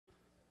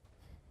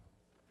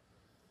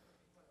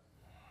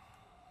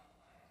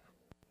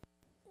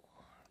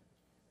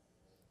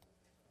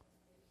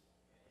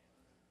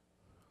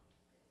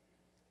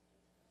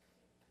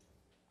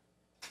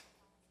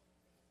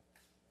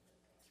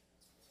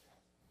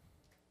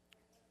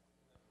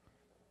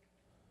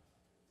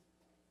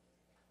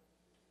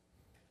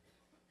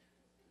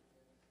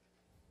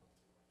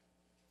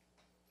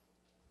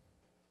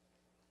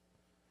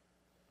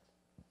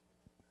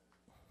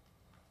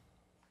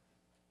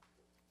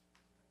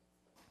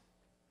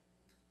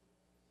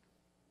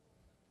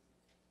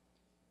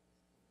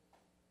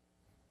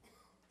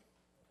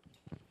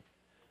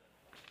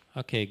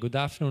Okay, good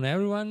afternoon,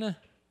 everyone.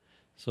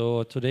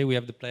 So today we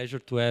have the pleasure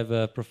to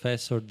have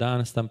Professor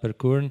Dan Stamper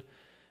Kurn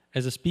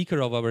as a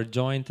speaker of our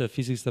joint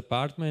physics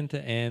department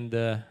and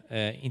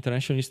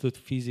International Institute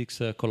of Physics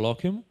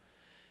colloquium.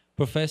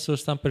 Professor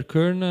Stamper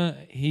Kurn,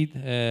 he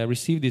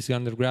received his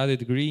undergraduate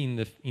degree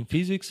in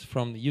physics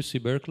from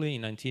UC Berkeley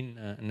in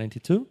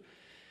 1992.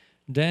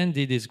 Then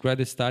did his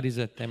graduate studies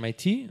at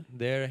MIT.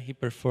 There he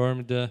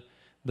performed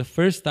the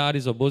first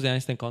studies of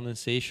Bose-Einstein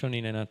condensation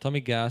in an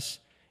atomic gas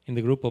in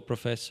the group of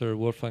Professor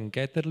Wolfgang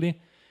Ketterle,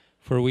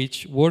 for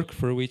which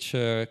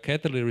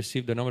Ketterle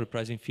received the Nobel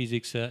Prize in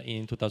Physics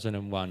in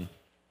 2001.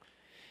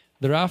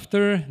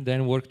 Thereafter,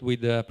 then worked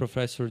with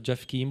Professor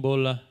Jeff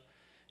Kimball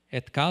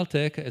at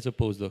Caltech as a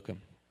postdoc.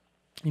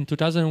 In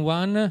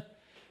 2001,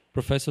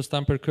 Professor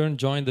Stamper Kurn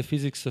joined the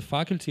physics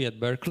faculty at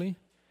Berkeley.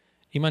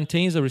 He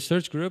maintains a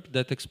research group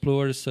that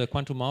explores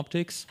quantum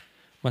optics,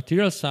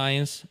 material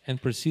science,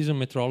 and precision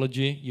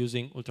metrology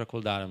using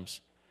ultra-cold atoms.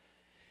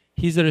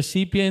 He's a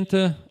recipient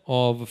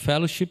of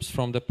fellowships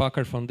from the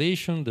Packard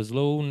Foundation, the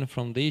Sloan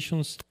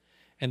Foundations,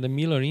 and the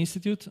Miller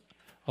Institute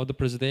of the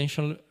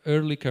Presidential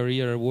Early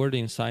Career Award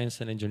in Science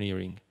and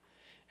Engineering,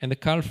 and the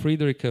Carl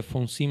Friedrich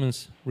von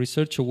Siemens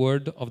Research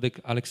Award of the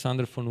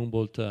Alexander von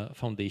Humboldt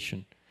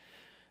Foundation.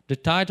 The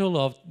title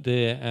of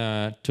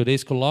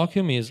today's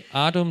colloquium is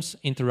Atoms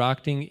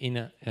Interacting in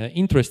an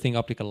Interesting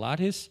Optical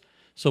Lattice.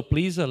 So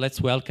please,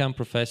 let's welcome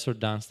Professor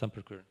Dan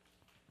Stamper Kurn.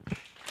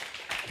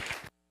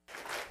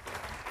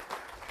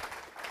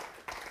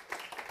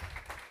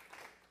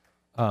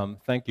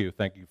 Thank you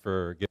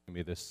for giving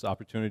me this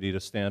opportunity to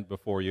stand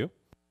before you.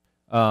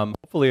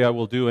 Hopefully I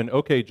will do an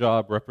okay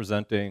job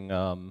representing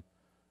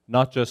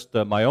not just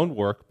my own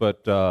work,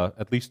 but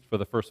at least for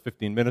the first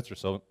 15 minutes or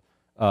so,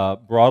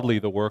 broadly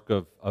the work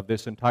of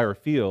this entire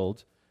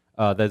field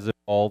that is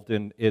involved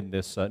in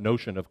this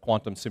notion of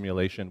quantum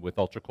simulation with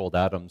ultra-cold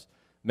atoms.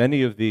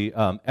 Many of the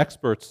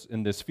experts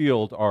in this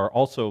field are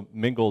also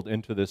mingled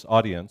into this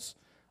audience.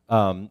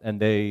 And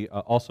they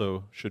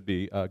also should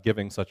be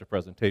giving such a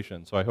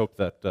presentation. So I hope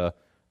that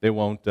they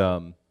won't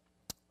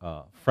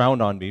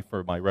frown on me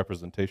for my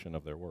representation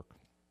of their work.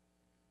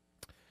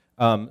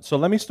 So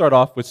let me start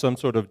off with some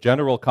sort of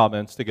general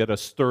comments to get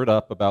us stirred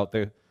up about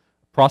the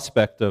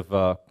prospect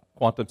of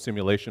quantum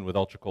simulation with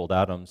ultra-cold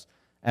atoms.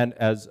 And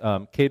as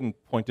Caden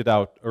pointed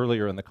out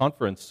earlier in the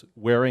conference,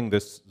 wearing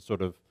this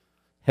sort of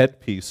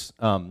headpiece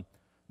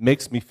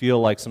makes me feel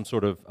like some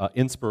sort of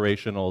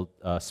inspirational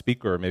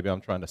speaker. Maybe I'm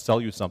trying to sell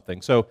you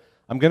something. So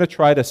I'm going to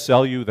try to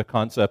sell you the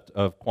concept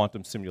of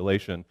quantum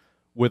simulation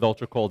with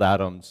ultra-cold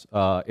atoms.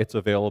 It's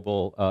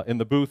available in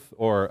the booth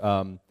or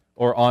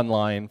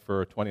online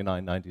for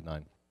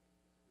 $29.99.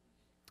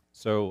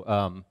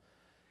 So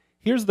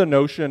here's the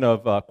notion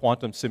of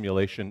quantum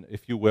simulation,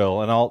 if you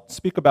will. And I'll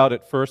speak about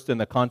it first in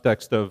the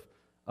context of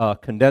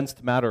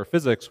condensed matter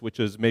physics, which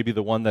is maybe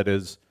the one that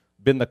is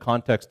been the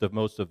context of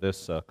most of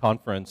this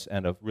conference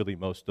and of really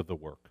most of the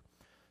work.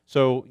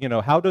 So,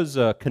 how does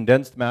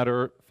condensed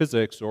matter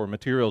physics or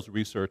materials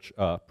research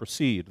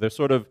proceed? There's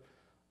sort of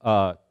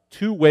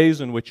two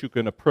ways in which you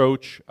can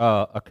approach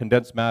a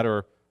condensed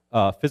matter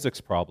physics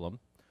problem.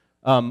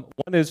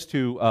 One is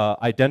to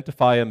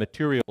identify a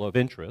material of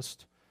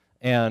interest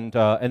and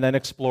then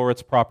explore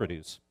its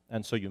properties.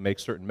 And so you make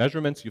certain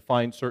measurements, you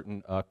find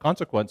certain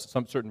consequences,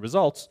 some certain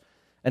results,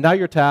 and now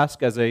your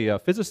task as a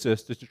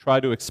physicist is to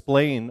try to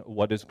explain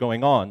what is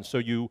going on. So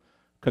you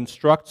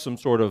construct some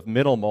sort of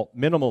minimal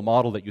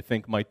model that you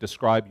think might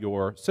describe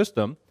your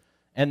system,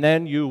 and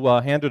then you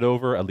hand it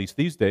over, at least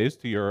these days,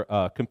 to your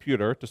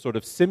computer to sort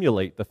of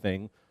simulate the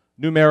thing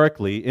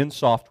numerically in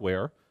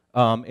software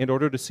in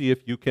order to see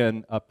if you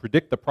can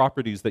predict the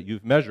properties that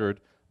you've measured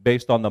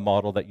based on the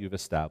model that you've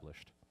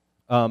established.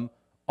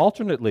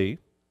 Alternately,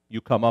 you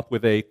come up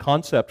with a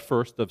concept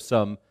first of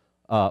some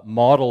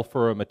model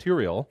for a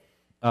material,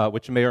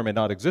 which may or may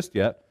not exist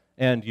yet,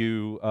 and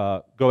you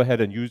go ahead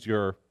and use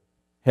your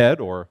head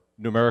or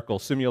numerical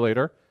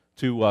simulator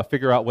to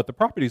figure out what the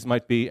properties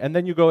might be, and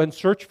then you go and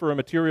search for a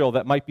material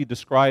that might be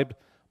described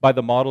by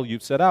the model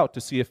you've set out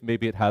to see if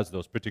maybe it has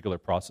those particular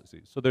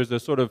processes. So there's a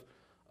sort of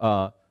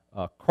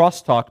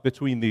crosstalk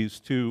between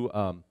these two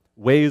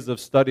ways of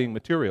studying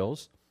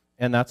materials,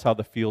 and that's how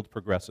the field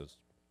progresses.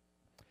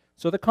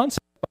 So the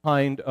concept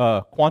behind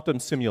quantum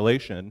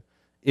simulation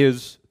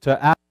is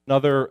to add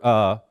another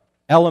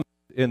element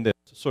in this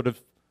sort of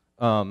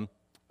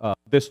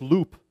this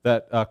loop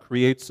that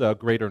creates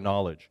greater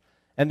knowledge.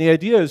 And the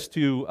idea is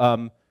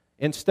to,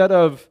 instead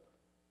of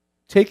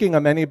taking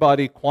a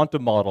many-body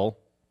quantum model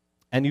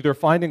and either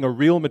finding a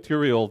real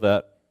material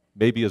that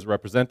maybe is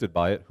represented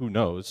by it, who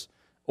knows,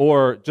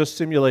 or just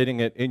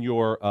simulating it in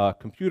your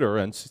computer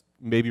and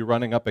maybe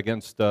running up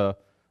against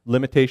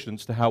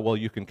limitations to how well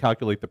you can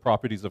calculate the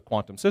properties of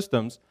quantum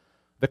systems,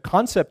 the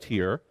concept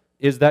here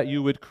is that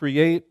you would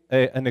create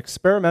an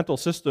experimental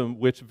system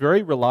which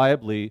very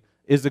reliably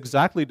is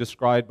exactly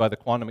described by the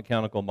quantum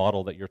mechanical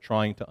model that you're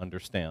trying to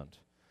understand.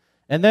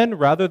 And then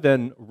rather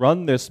than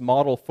run this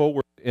model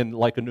forward in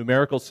like a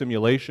numerical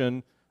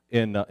simulation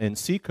in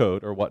C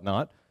code or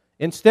whatnot,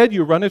 Instead,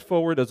 you run it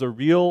forward as a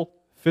real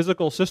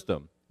physical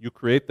system. You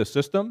create the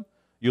system,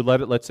 you let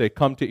it, let's say,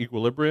 come to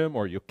equilibrium,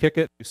 or you kick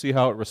it, you see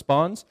how it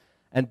responds,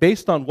 and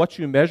based on what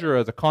you measure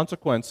as a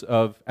consequence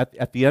of,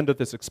 at the end of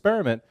this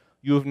experiment,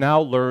 you have now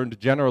learned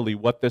generally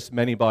what this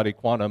many-body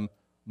quantum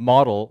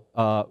model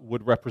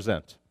would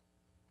represent.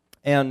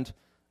 And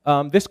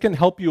this can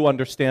help you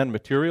understand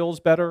materials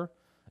better.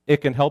 It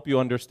can help you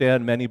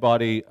understand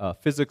many-body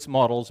physics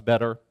models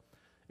better.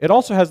 It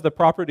also has the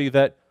property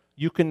that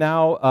you can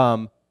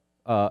now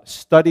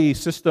study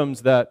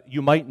systems that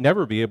you might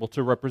never be able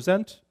to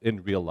represent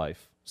in real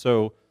life.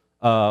 So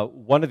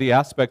one of the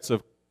aspects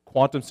of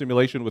quantum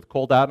simulation with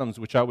cold atoms,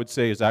 which I would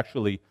say is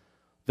actually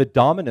the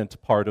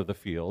dominant part of the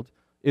field,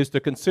 is to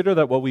consider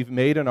that what we've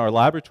made in our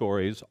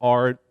laboratories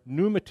are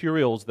new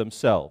materials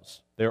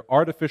themselves. They're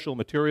artificial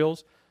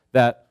materials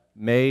that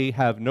may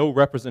have no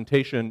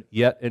representation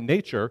yet in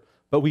nature,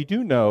 but we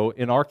do know,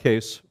 in our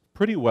case,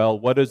 pretty well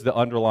what is the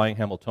underlying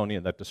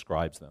Hamiltonian that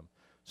describes them.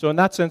 So in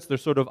that sense, they're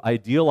sort of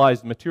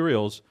idealized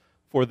materials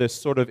for this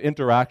sort of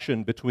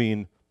interaction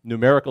between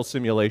numerical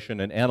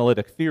simulation and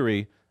analytic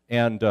theory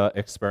and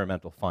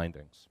experimental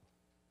findings.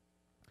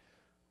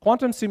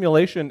 Quantum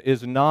simulation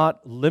is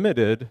not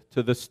limited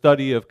to the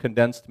study of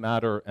condensed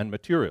matter and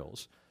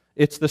materials.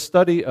 It's the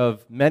study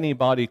of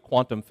many-body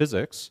quantum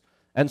physics,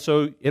 and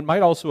so it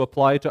might also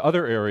apply to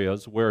other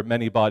areas where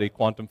many-body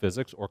quantum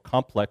physics or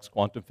complex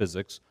quantum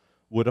physics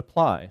would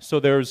apply. So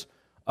there's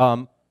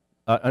an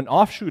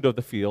offshoot of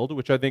the field,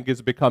 which I think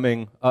is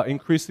becoming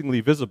increasingly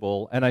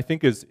visible and I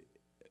think is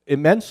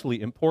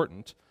immensely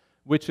important,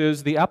 which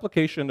is the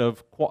application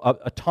of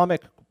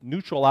atomic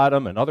neutral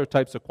atom and other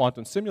types of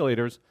quantum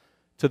simulators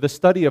to the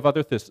study of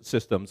other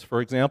systems.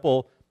 For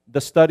example,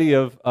 the study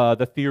of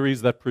the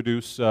theories that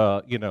produce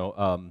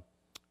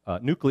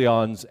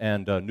nucleons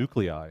and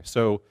nuclei.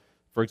 So,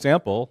 for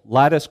example,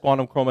 lattice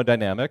quantum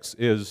chromodynamics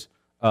is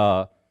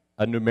a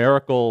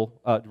numerical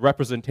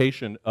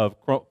representation of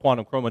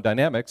quantum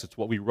chromodynamics. It's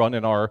what we run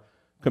in our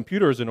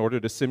computers in order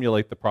to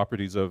simulate the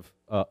properties of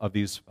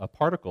these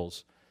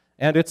particles.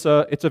 And it's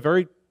a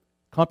very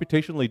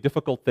computationally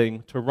difficult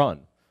thing to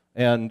run.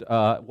 And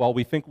while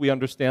we think we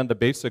understand the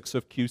basics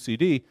of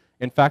QCD,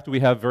 in fact, we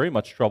have very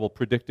much trouble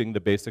predicting the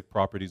basic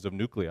properties of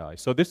nuclei.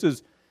 So this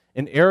is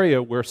an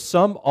area where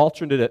some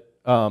alternate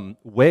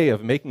way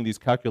of making these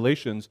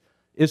calculations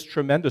is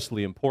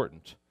tremendously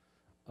important.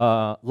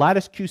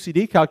 Lattice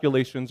QCD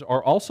calculations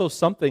are also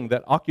something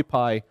that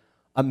occupy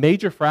a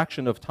major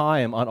fraction of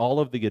time on all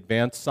of the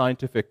advanced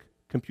scientific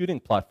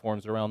computing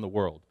platforms around the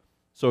world.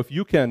 So if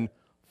you can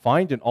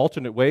find an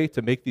alternate way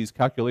to make these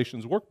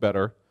calculations work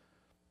better,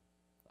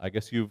 I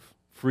guess you've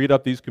freed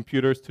up these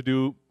computers to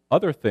do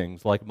other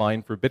things like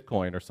mine for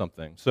Bitcoin or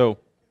something. So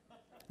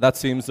that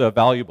seems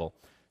valuable.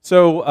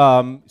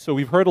 So, so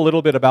we've heard a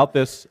little bit about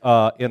this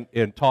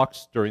in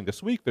talks during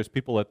this week. There's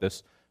people at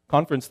this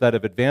conference that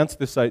have advanced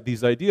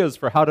these ideas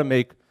for how to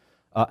make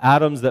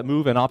atoms that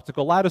move in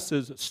optical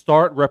lattices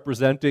start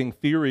representing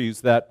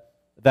theories that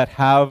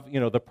have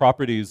the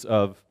properties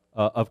of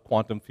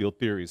quantum field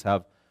theories,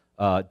 have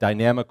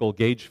dynamical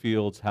gauge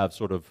fields, have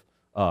sort of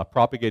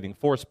propagating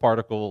force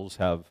particles,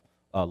 have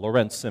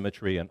Lorentz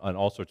symmetry, and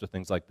all sorts of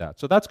things like that.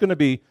 So that's going to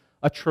be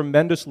a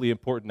tremendously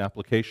important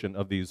application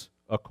of these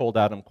cold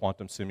atom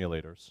quantum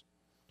simulators.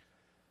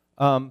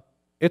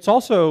 It's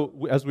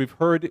also, as we've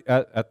heard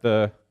at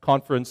the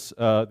conference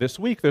this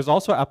week, there's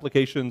also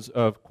applications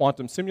of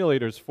quantum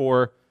simulators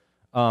for,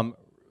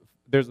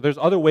 there's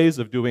other ways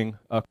of doing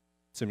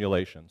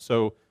simulation.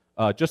 So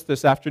just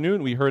this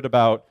afternoon we heard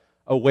about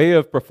a way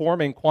of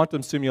performing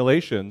quantum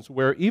simulations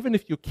where even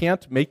if you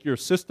can't make your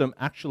system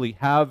actually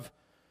have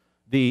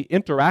the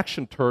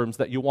interaction terms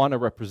that you want to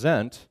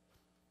represent,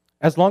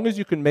 as long as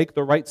you can make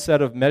the right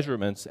set of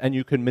measurements and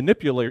you can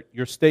manipulate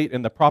your state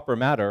in the proper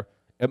manner,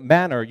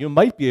 you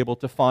might be able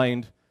to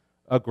find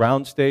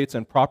ground states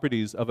and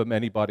properties of a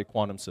many-body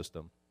quantum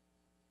system.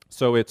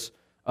 So it's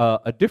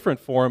a different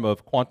form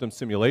of quantum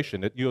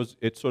simulation.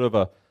 It's sort of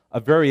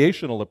a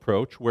variational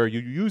approach where you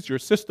use your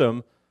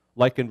system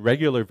like in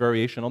regular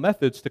variational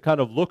methods to kind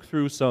of look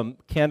through some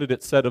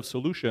candidate set of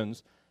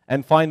solutions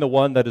and find the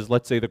one that is,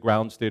 let's say, the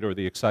ground state or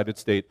the excited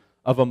state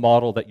of a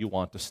model that you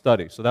want to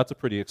study. So that's a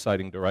pretty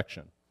exciting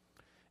direction.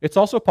 It's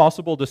also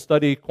possible to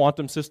study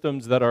quantum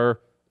systems that are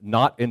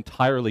not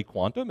entirely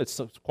quantum. It's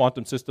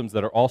quantum systems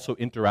that are also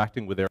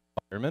interacting with their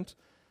environment.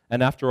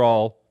 And after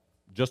all,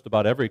 just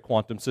about every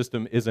quantum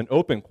system is an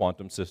open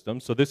quantum system.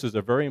 So this is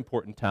a very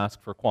important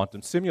task for quantum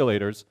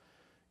simulators.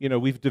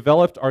 We've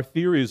developed our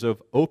theories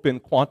of open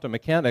quantum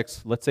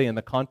mechanics, let's say in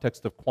the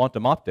context of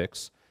quantum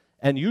optics,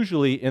 and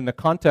usually in the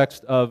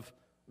context of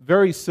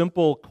very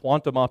simple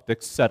quantum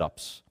optics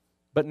setups.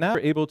 But now we're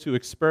able to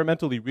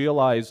experimentally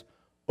realize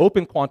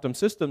open quantum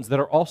systems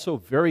that are also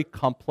very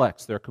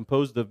complex. They're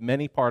composed of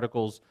many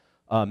particles,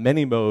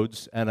 many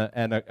modes, and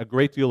a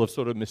great deal of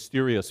sort of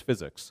mysterious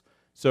physics.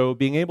 So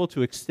being able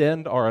to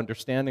extend our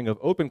understanding of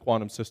open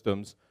quantum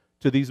systems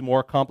to these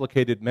more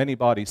complicated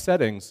many-body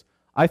settings,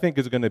 I think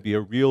is going to be a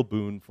real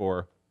boon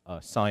for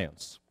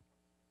science.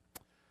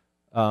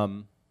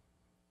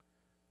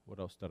 what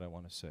else did I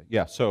want to say?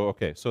 Yeah, so,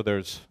 okay, so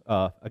there's,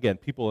 again,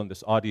 people in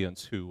this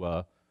audience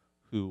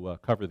who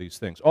cover these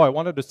things. Oh, I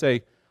wanted to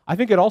say, I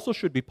think it also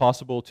should be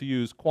possible to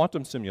use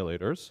quantum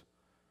simulators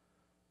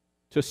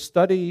to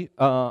study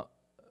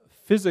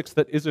physics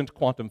that isn't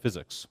quantum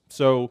physics.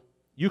 So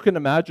you can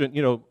imagine,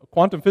 you know,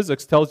 quantum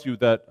physics tells you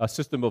that a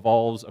system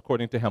evolves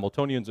according to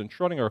Hamiltonians and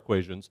Schrödinger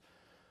equations.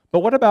 But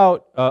what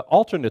about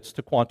alternates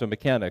to quantum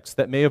mechanics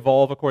that may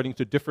evolve according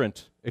to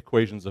different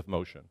equations of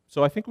motion?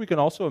 So I think we can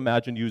also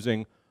imagine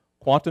using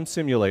quantum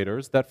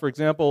simulators that, for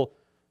example,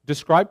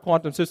 describe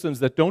quantum systems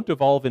that don't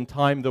evolve in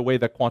time the way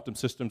that quantum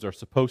systems are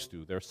supposed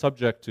to. They're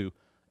subject to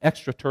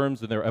extra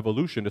terms in their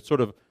evolution. It's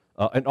sort of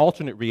an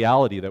alternate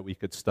reality that we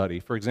could study.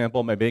 For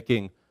example, by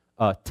making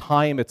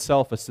time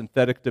itself a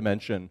synthetic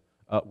dimension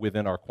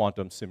within our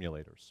quantum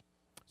simulators.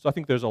 So I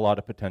think there's a lot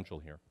of potential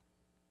here.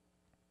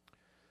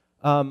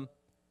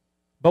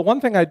 But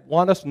one thing I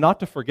want us not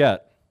to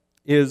forget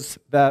is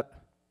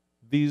that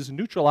these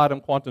neutral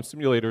atom quantum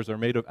simulators are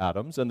made of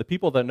atoms, and the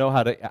people that know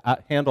how to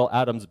handle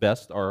atoms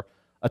best are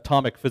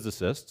atomic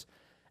physicists.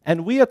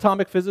 And we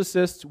atomic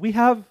physicists, we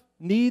have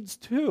needs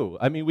too.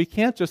 I mean, we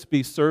can't just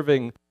be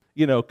serving,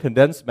 you know,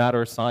 condensed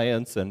matter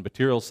science and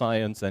material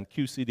science and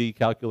QCD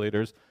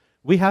calculators.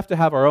 We have to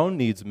have our own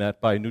needs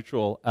met by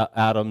neutral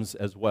atoms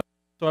as well.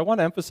 So I want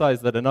to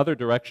emphasize that another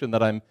direction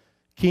that I'm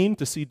keen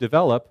to see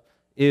develop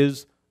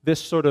is this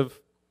sort of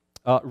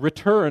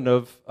return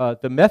of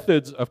the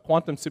methods of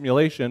quantum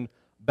simulation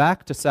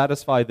back to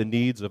satisfy the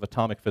needs of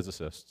atomic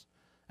physicists.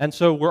 And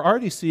so we're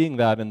already seeing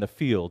that in the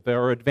field.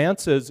 There are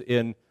advances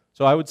in,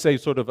 so I would say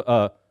sort of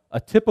a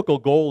typical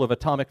goal of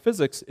atomic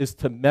physics is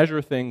to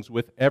measure things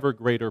with ever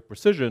greater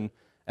precision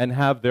and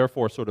have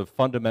therefore sort of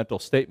fundamental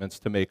statements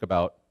to make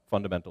about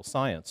fundamental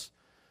science.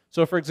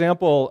 So for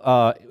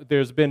example,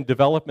 there's been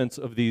developments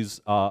of these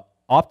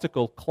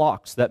optical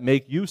clocks that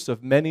make use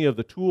of many of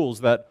the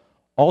tools that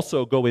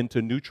also go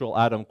into neutral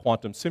atom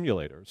quantum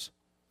simulators.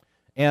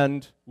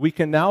 And we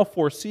can now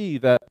foresee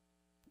that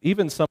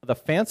even some of the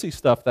fancy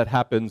stuff that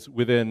happens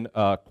within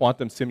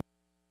quantum simulation,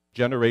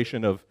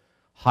 generation of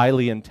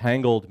highly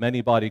entangled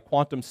many-body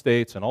quantum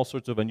states and all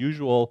sorts of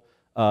unusual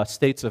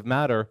states of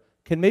matter,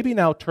 can maybe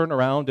now turn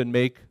around and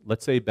make,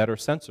 let's say, better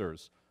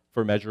sensors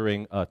for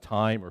measuring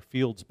time or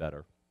fields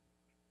better.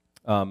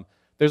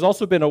 There's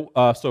also been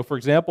so for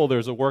example,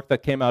 there's a work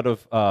that came out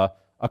of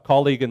a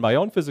colleague in my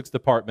own physics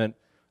department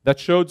that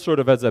showed sort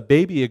of as a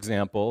baby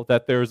example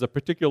that there's a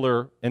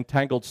particular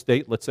entangled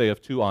state, let's say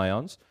of two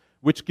ions,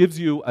 which gives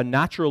you a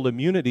natural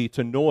immunity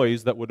to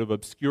noise that would have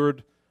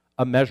obscured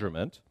a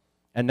measurement.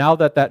 And now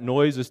that that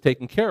noise is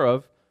taken care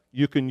of,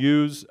 you can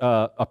use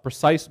a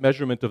precise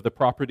measurement of the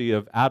property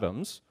of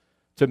atoms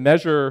to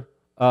measure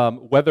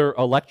whether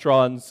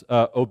electrons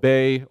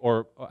obey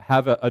or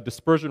have a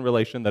dispersion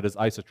relation that is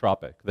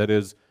isotropic. That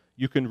is,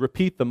 you can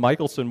repeat the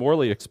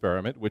Michelson-Morley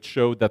experiment, which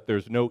showed that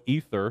there's no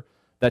ether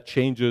that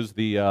changes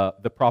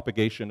the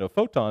propagation of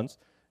photons.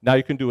 Now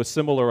you can do a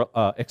similar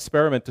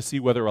experiment to see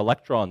whether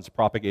electrons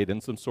propagate in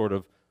some sort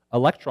of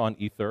electron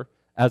ether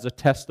as a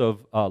test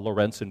of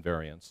Lorentz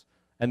invariance.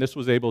 And this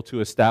was able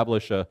to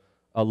establish a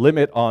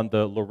limit on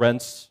the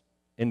Lorentz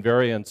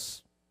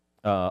invariance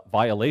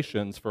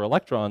violations for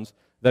electrons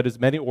that is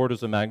many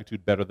orders of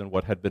magnitude better than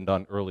what had been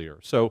done earlier.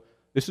 So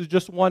this is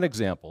just one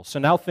example. So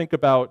now think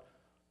about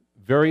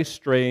very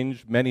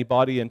strange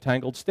many-body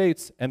entangled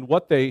states and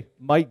what they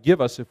might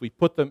give us if we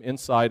put them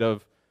inside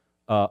of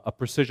a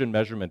precision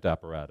measurement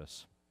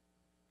apparatus.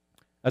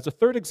 As a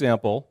third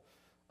example,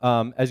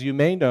 as you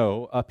may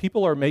know,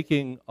 people are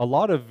making a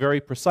lot of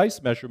very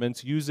precise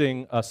measurements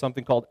using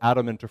something called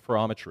atom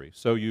interferometry.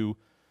 So you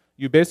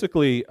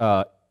basically,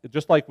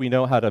 just like we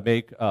know how to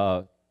make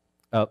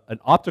an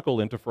optical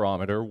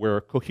interferometer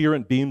where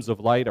coherent beams of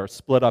light are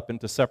split up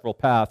into several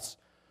paths,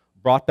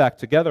 brought back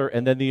together,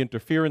 and then the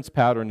interference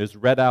pattern is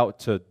read out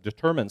to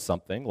determine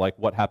something, like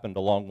what happened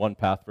along one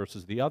path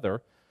versus the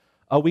other.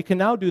 We can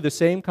now do the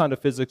same kind of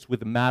physics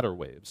with matter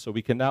waves. So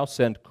we can now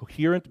send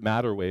coherent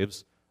matter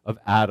waves of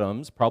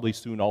atoms, probably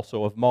soon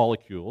also of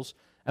molecules,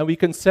 and we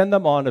can send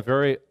them on a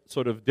very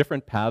sort of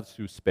different paths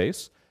through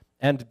space,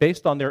 and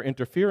based on their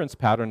interference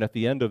pattern at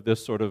the end of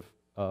this sort of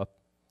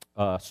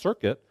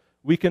circuit,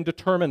 we can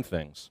determine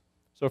things.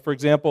 So for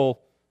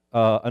example,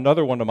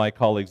 another one of my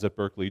colleagues at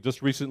Berkeley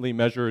just recently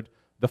measured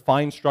the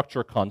fine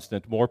structure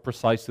constant more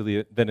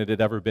precisely than it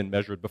had ever been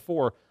measured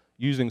before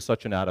using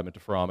such an atom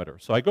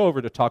interferometer. So I go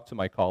over to talk to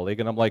my colleague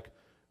and I'm like,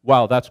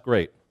 wow, that's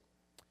great.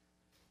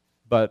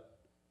 But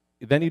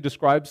then he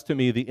describes to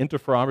me the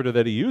interferometer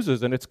that he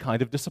uses and it's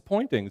kind of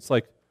disappointing. It's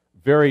like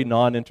very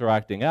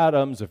non-interacting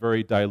atoms, a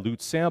very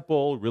dilute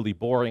sample, really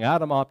boring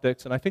atom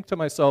optics. And I think to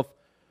myself,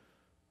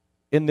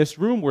 in this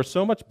room, we're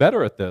so much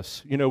better at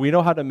this. You know, we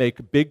know how to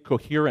make big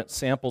coherent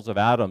samples of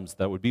atoms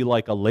that would be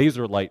like a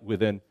laser light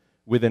within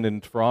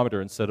an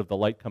interferometer instead of the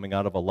light coming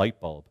out of a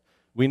light bulb.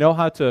 We know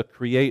how to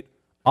create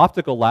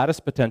optical lattice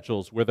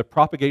potentials where the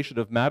propagation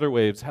of matter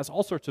waves has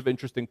all sorts of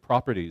interesting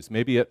properties.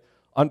 Maybe it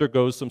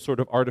undergoes some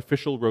sort of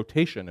artificial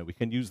rotation, and we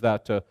can use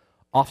that to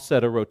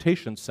offset a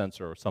rotation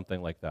sensor or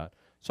something like that.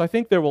 So I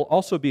think there will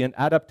also be an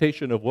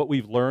adaptation of what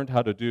we've learned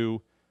how to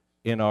do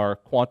in our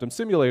quantum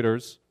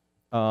simulators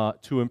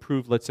to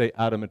improve, let's say,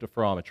 atom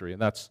interferometry,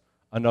 and that's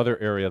another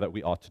area that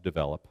we ought to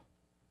develop.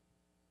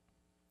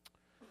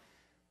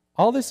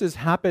 All this is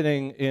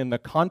happening in the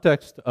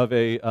context of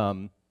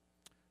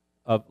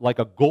like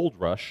a gold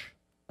rush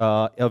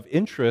of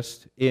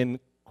interest in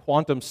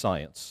quantum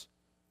science.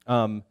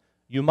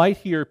 You might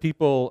hear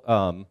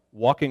people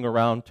walking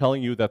around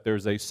telling you that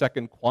there's a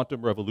second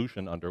quantum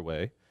revolution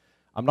underway.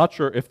 I'm not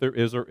sure if there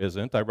is or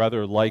isn't. I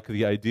rather like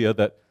the idea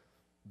that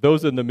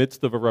those in the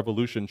midst of a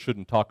revolution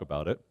shouldn't talk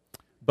about it.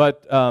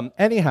 But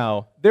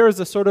anyhow, there is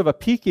a sort of a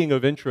peaking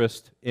of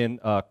interest in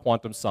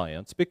quantum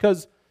science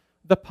because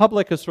the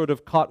public has sort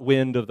of caught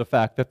wind of the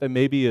fact that there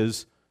maybe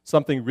is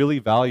something really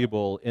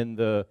valuable in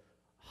the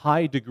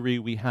high degree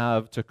we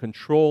have to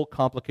control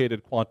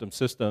complicated quantum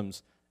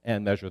systems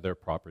and measure their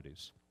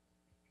properties.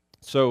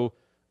 So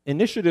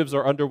initiatives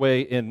are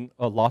underway in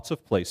lots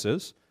of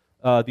places.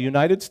 The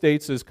United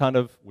States is kind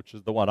of, which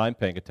is the one I'm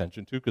paying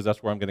attention to because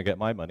that's where I'm going to get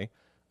my money,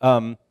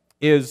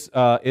 is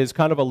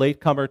kind of a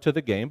latecomer to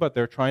the game, but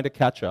they're trying to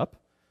catch up.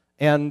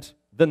 And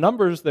the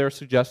numbers they're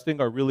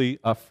suggesting are really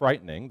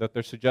frightening, that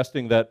they're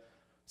suggesting that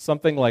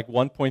something like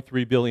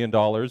 $1.3 billion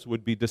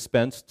would be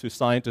dispensed to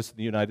scientists in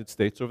the United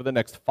States over the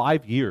next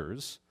 5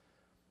 years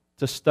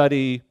to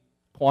study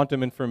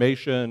quantum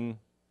information,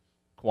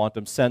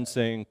 quantum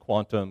sensing,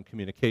 quantum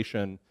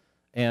communication,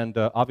 and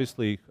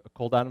obviously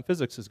cold atom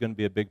physics is going to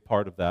be a big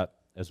part of that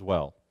as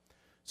well.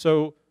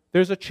 So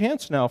there's a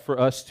chance now for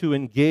us to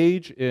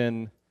engage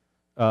in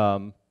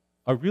a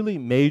really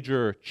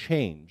major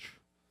change.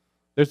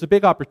 There's a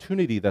big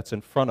opportunity that's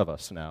in front of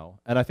us now,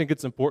 and I think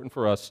it's important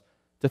for us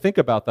to think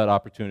about that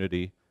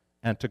opportunity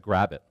and to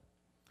grab it.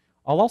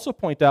 I'll also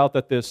point out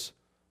that this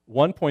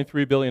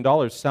 $1.3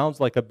 billion sounds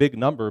like a big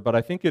number, but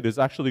I think it is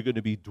actually going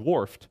to be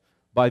dwarfed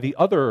by the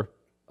other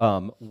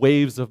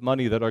waves of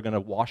money that are going to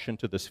wash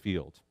into this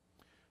field.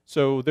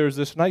 So there's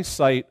this nice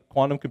site,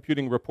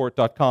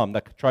 quantumcomputingreport.com,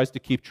 that tries to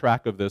keep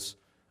track of this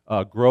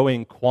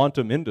growing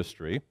quantum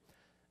industry,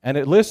 and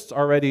it lists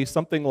already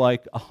something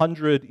like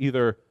 100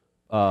 either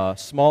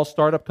small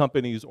startup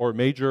companies or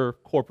major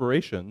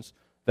corporations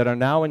that are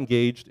now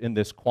engaged in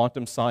this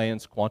quantum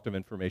science, quantum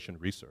information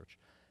research.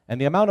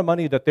 And the amount of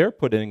money that they're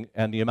putting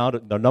and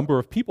the number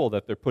of people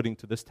that they're putting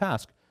to this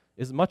task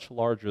is much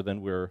larger than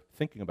we're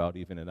thinking about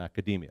even in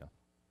academia.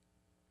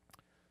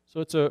 So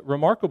it's a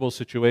remarkable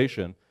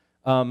situation.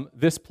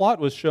 This plot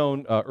was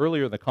shown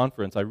earlier in the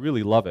conference. I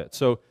really love it.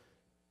 So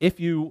if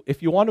you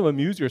want to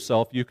amuse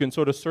yourself, you can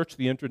sort of search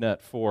the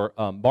internet for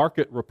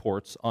market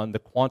reports on the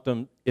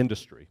quantum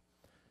industry.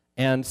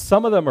 And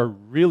some of them are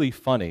really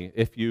funny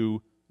if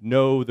you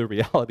know the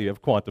reality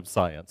of quantum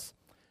science.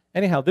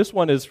 Anyhow, this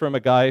one is from a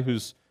guy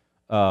who's,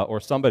 or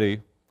somebody,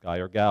 guy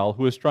or gal,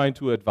 who is trying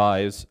to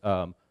advise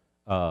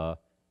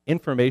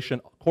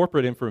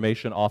corporate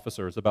information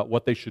officers about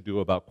what they should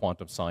do about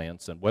quantum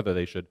science and whether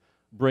they should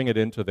bring it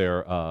into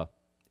their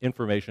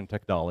information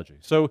technology.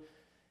 So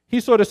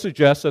he sort of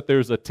suggests that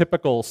there's a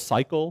typical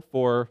cycle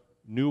for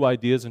new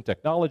ideas in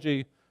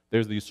technology.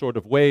 There's these sort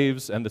of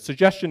waves, and the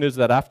suggestion is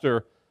that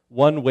after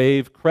one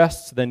wave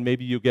crests, then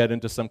maybe you get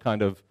into some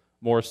kind of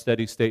more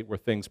steady state where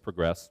things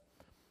progress.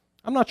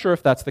 I'm not sure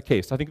if that's the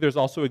case. I think there's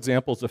also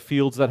examples of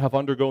fields that have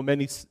undergone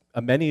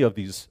many of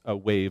these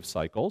wave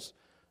cycles,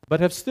 but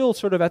have still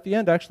sort of at the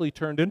end actually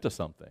turned into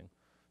something.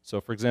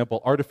 So for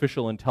example,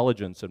 artificial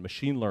intelligence and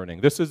machine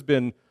learning. This has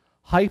been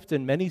hyped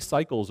in many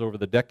cycles over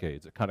the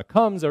decades. It kind of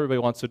comes, everybody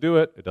wants to do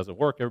it, it doesn't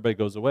work, everybody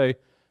goes away,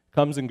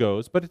 comes and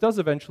goes, but it does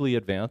eventually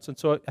advance. And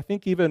so I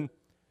think even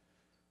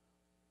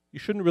you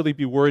shouldn't really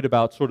be worried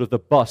about sort of the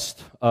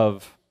bust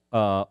of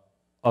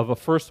a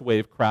first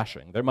wave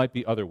crashing. There might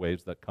be other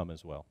waves that come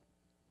as well.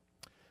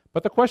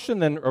 But the question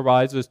then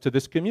arises to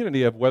this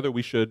community of whether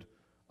we should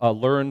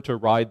learn to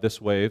ride this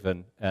wave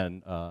and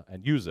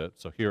use it.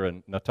 So here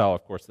in Natal,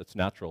 of course, that's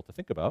natural to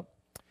think about.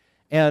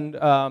 And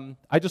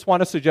I just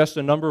want to suggest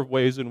a number of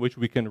ways in which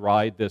we can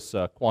ride this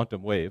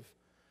quantum wave.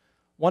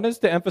 One is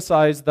to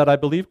emphasize that I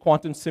believe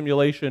quantum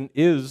simulation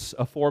is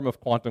a form of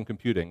quantum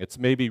computing. It's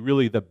maybe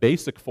really the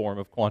basic form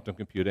of quantum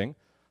computing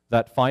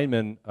that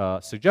Feynman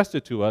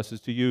suggested to us,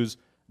 is to use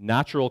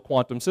natural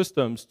quantum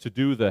systems to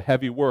do the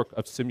heavy work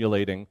of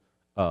simulating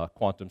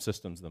quantum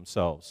systems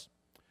themselves.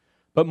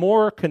 But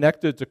more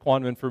connected to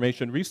quantum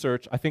information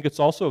research, I think it's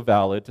also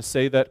valid to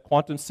say that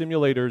quantum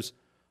simulators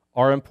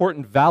are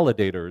important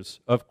validators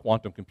of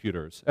quantum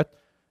computers.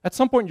 At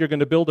some point, you're going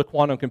to build a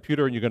quantum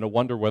computer and you're going to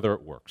wonder whether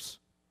it works.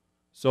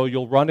 So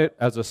you'll run it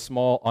as a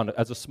small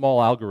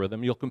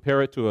algorithm. You'll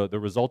compare it to the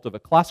result of a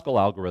classical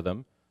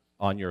algorithm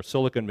on your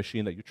silicon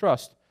machine that you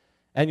trust,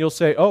 and you'll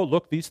say, oh,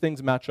 look, these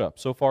things match up.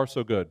 So far,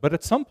 so good. But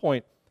at some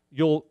point,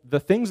 the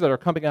things that are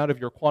coming out of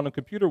your quantum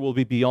computer will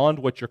be beyond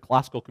what your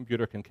classical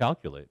computer can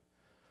calculate.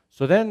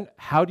 So then,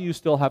 how do you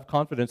still have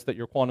confidence that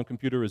your quantum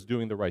computer is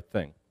doing the right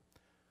thing?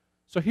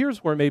 So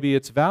here's where maybe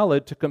it's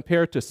valid to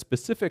compare to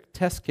specific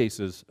test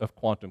cases of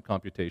quantum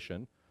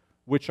computation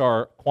which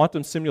are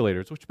quantum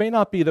simulators, which may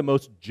not be the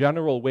most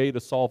general way to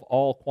solve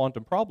all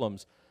quantum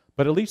problems,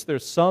 but at least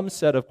there's some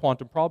set of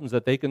quantum problems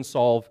that they can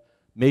solve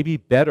maybe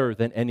better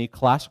than any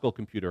classical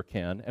computer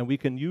can, and we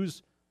can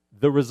use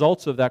the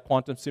results of that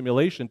quantum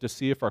simulation to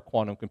see if our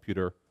quantum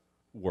computer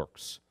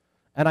works.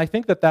 And I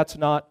think that that's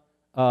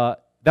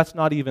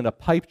not even a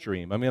pipe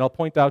dream. I mean, I'll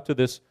point out to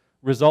this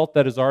result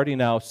that is already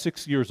now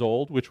 6 years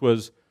old, which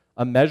was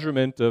a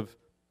measurement of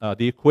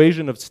the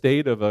equation of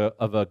state of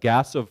a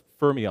gas of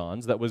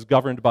fermions that was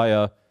governed by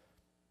a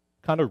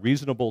kind of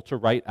reasonable to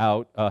write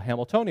out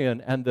Hamiltonian,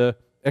 and the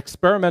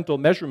experimental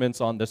measurements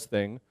on this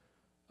thing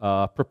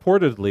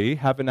purportedly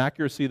have an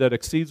accuracy that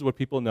exceeds what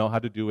people know how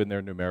to do in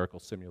their numerical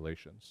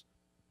simulations.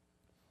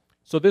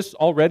 So this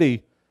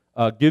already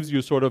gives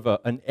you sort of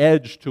an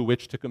edge to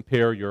which to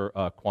compare your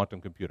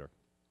quantum computer.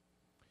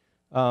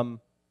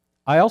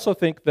 I also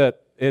think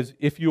that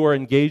if you are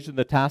engaged in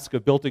the task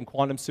of building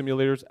quantum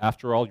simulators,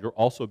 after all, you're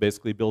also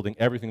basically building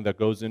everything that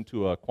goes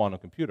into a quantum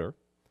computer.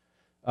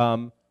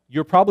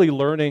 You're probably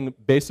learning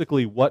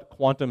basically what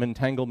quantum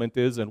entanglement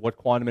is and what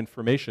quantum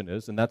information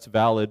is, and that's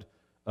valid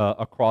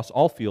across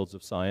all fields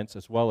of science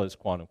as well as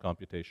quantum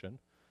computation.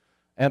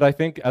 And I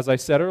think, as I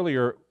said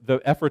earlier, the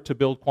effort to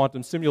build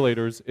quantum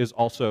simulators is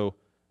also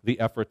the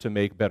effort to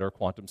make better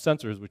quantum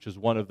sensors, which is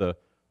one of the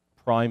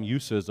prime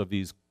uses of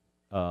these,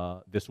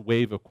 this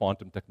wave of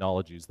quantum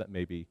technologies that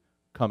may be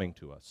coming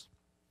to us.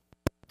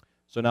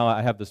 So now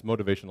I have this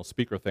motivational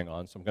speaker thing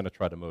on, so I'm going to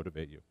try to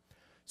motivate you.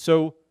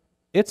 So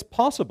it's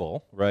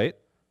possible, right,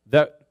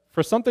 that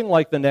for something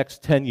like the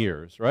next 10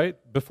 years, right,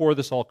 before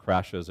this all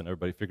crashes and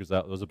everybody figures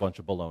out it was a bunch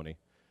of baloney.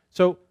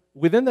 So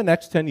within the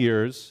next 10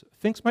 years,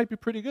 things might be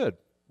pretty good.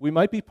 We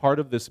might be part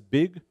of this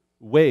big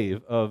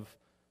wave of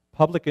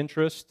public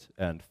interest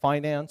and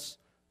finance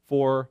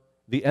for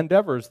the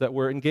endeavors that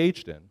we're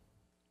engaged in.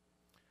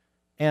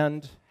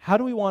 And how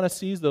do we want to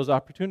seize those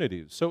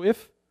opportunities? So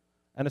if,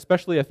 and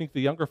especially I think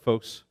the younger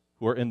folks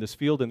who are in this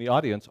field in the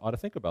audience ought to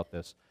think about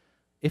this.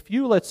 If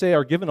you, let's say,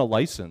 are given a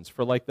license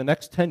for like the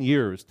next 10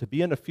 years to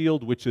be in a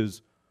field which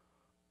is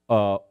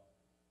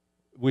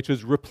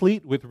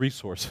replete with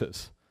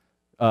resources,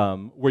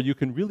 where you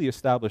can really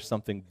establish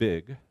something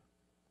big,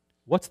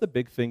 what's the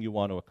big thing you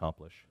want to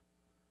accomplish?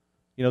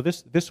 You know,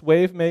 this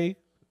wave may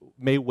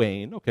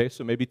wane, okay,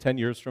 so maybe 10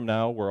 years from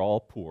now we're all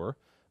poor,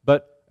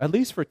 but at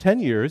least for 10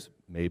 years,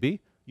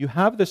 maybe, you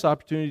have this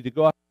opportunity to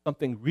go after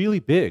something really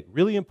big,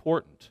 really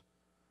important.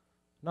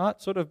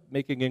 Not sort of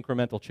making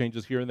incremental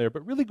changes here and there,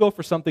 but really go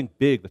for something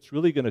big that's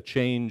really going to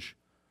change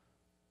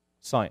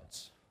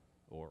science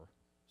or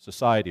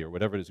society or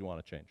whatever it is you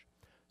want to change.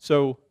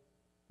 So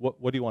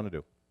what do you want to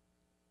do?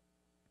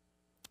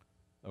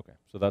 Okay,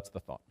 so that's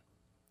the thought.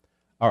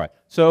 All right,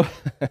 so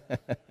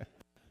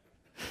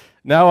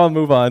now I'll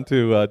move on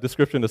to a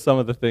description of some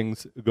of the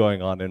things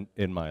going on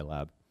in my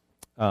lab.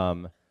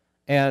 Now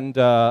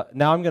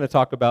I'm going to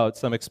talk about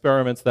some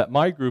experiments that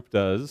my group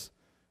does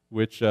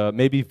which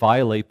maybe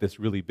violate this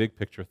really big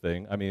picture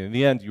thing. I mean, in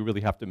the end, you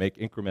really have to make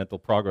incremental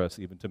progress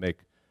even to make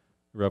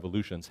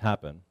revolutions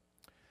happen.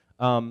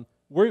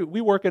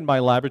 We work in my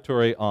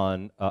laboratory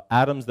on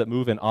atoms that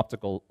move in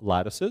optical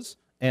lattices,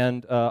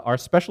 and our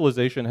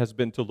specialization has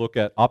been to look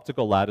at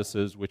optical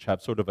lattices which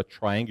have sort of a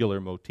triangular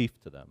motif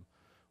to them,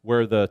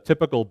 where the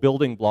typical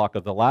building block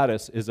of the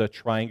lattice is a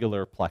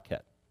triangular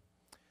plaquette.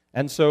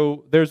 And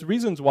so there's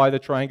reasons why the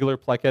triangular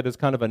plaquette is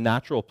kind of a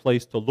natural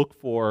place to look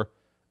for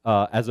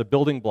as a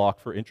building block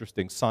for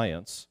interesting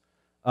science.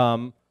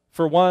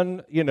 For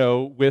one, you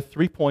know, with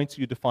 3 points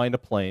you define a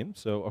plane.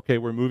 So, okay,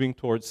 we're moving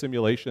towards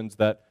simulations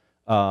that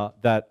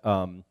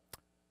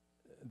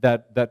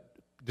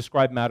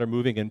describe matter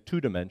moving in 2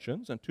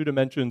 dimensions. And 2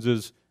 dimensions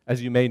is,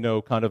 as you may know,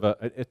 kind of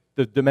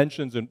the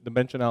dimensions and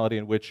dimensionality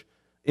in which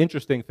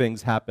interesting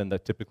things happen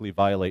that typically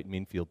violate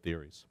mean field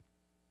theories.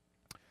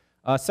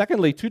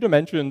 Secondly, 2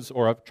 dimensions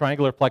or a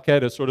triangular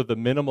plaquette is sort of the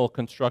minimal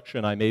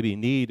construction I maybe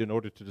need in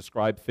order to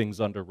describe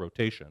things under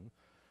rotation.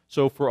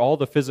 So for all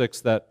the physics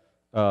that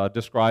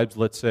describes,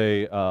 let's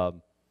say,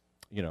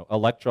 you know,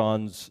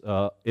 electrons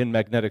in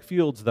magnetic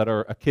fields that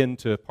are akin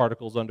to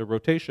particles under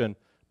rotation,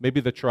 maybe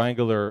the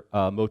triangular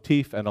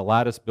motif and a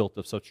lattice built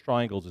of such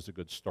triangles is a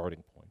good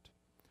starting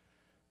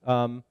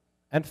point.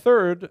 And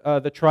third,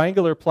 the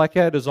triangular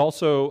plaquette is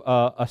also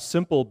a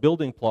simple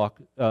building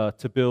block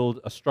to build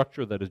a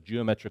structure that is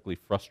geometrically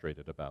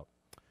frustrated about.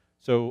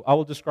 So I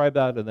will describe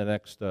that in the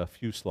next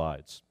few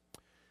slides.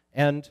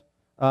 And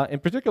in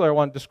particular, I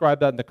want to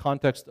describe that in the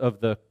context of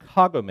the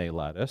kagome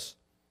lattice.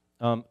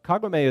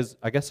 Kagome is,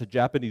 I guess, a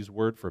Japanese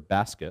word for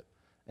basket,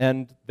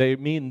 and they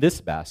mean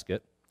this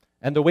basket.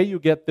 And the way you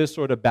get this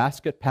sort of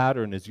basket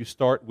pattern is you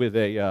start with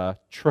a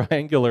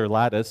triangular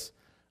lattice,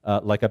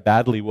 like a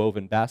badly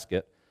woven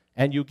basket,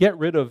 and you get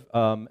rid of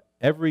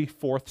every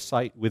 4th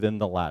site within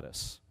the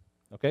lattice.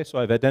 Okay, so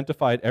I've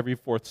identified every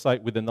 4th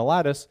site within the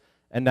lattice,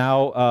 and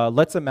now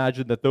let's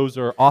imagine that those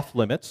are off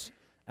limits,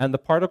 and the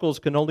particles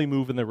can only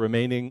move in the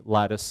remaining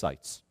lattice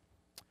sites.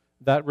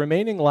 That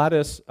remaining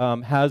lattice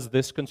has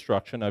this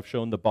construction. I've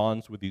shown the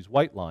bonds with these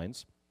white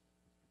lines.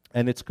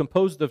 And it's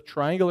composed of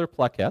triangular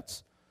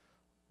plaquettes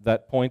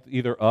that point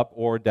either up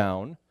or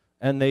down,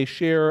 and they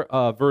share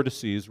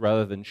vertices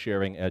rather than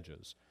sharing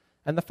edges.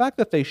 And the fact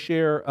that they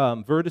share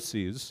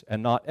vertices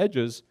and not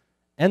edges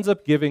ends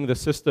up giving the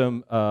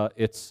system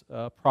its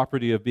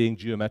property of being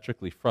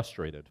geometrically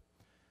frustrated.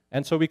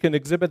 And so we can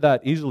exhibit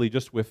that easily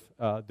just with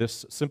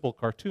this simple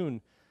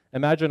cartoon.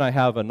 Imagine I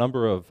have a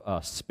number of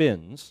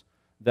spins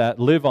that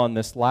live on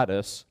this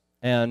lattice,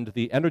 and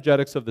the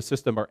energetics of the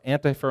system are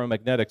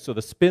antiferromagnetic, so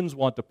the spins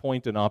want to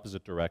point in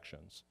opposite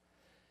directions.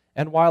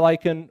 And while I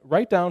can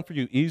write down for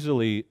you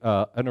easily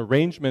an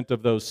arrangement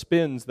of those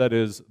spins that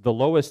is the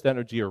lowest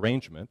energy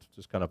arrangement,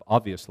 just kind of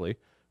obviously,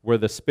 where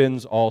the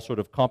spins all sort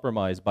of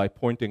compromise by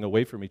pointing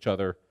away from each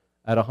other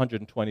at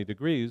 120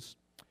 degrees,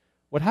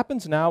 what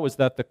happens now is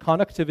that the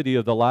connectivity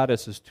of the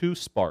lattice is too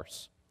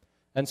sparse.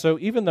 And so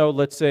even though,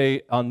 let's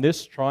say, on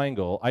this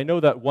triangle, I know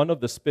that one of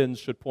the spins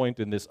should point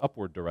in this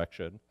upward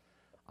direction,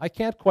 I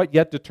can't quite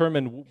yet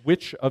determine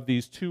which of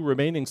these two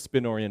remaining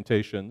spin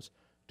orientations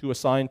to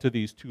assign to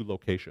these two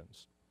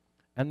locations.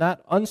 And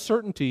that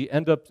uncertainty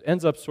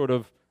ends up sort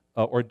of,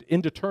 or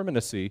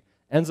indeterminacy,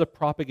 ends up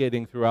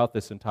propagating throughout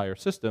this entire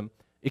system.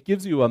 It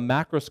gives you a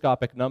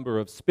macroscopic number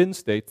of spin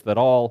states that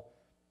all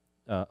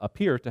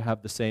appear to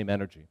have the same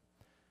energy.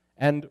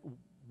 And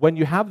when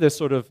you have this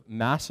sort of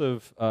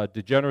massive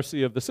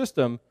degeneracy of the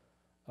system,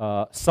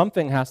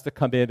 something has to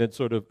come in and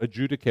sort of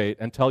adjudicate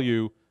and tell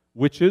you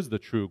which is the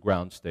true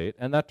ground state,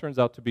 and that turns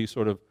out to be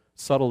sort of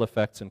subtle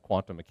effects in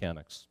quantum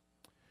mechanics.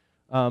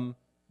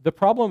 The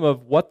problem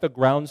of what the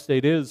ground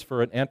state is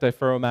for an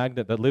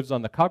antiferromagnet that lives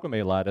on the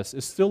Kagome lattice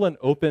is still an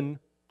open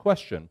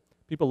question.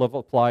 People have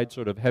applied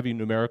sort of heavy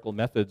numerical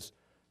methods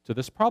to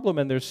this problem,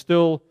 and there's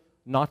still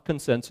not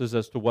consensus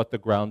as to what the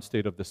ground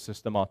state of the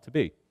system ought to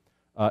be.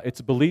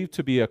 It's believed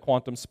to be a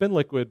quantum spin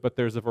liquid, but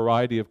there's a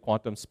variety of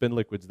quantum spin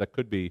liquids that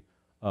could be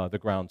the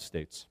ground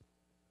states.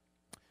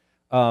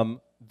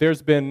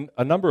 There's been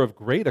a number of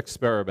great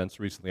experiments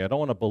recently, I don't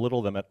want to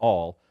belittle them at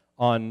all,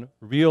 on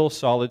real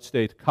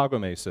solid-state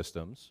Kagome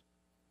systems,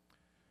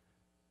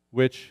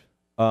 which,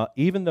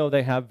 even though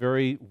they have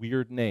very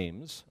weird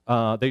names,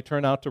 they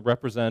turn out to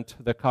represent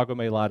the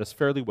Kagome lattice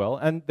fairly well,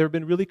 and there have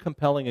been really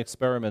compelling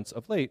experiments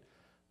of late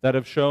that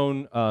have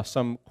shown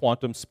some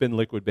quantum spin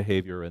liquid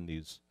behavior in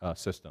these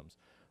systems.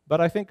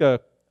 But I think a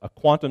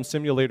quantum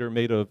simulator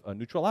made of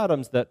neutral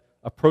atoms that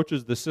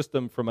approaches the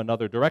system from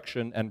another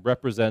direction and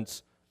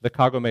represents the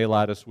Kagome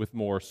lattice with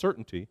more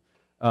certainty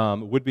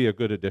would be a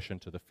good addition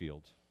to the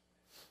field.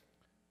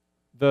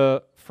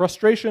 The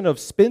frustration of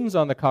spins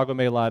on the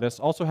Kagome lattice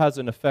also has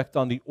an effect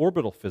on the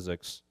orbital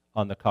physics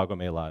on the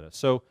Kagome lattice.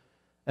 So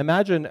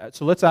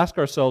let's ask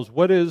ourselves,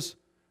 what is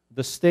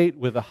the state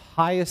with the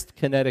highest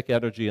kinetic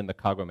energy in the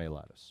Kagome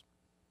lattice?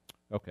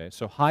 Okay,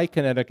 so high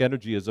kinetic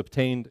energy is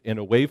obtained in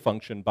a wave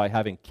function by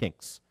having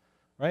kinks,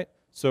 right?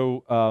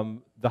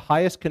 So the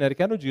highest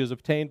kinetic energy is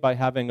obtained by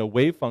having a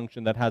wave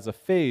function that has a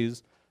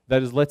phase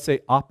that is, let's say,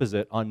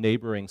 opposite on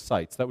neighboring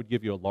sites. That would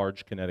give you a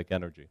large kinetic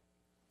energy.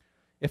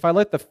 If I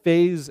let the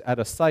phase at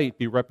a site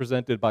be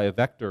represented by a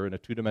vector in a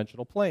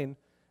two-dimensional plane,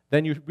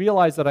 then you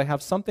realize that I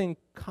have something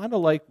kind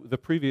of like the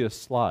previous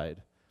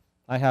slide.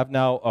 I have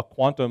now a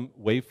quantum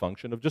wave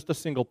function of just a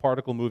single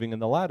particle moving in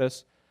the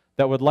lattice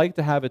that would like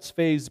to have its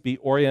phase be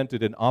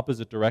oriented in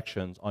opposite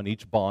directions on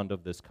each bond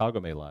of this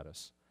Kagome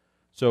lattice.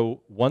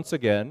 So once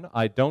again,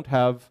 I don't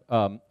have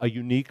a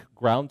unique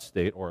ground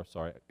state, or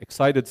sorry,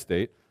 excited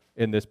state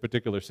in this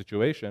particular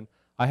situation.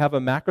 I have a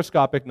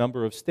macroscopic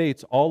number of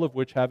states, all of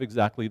which have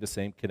exactly the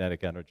same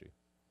kinetic energy.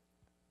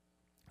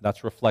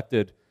 That's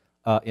reflected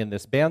in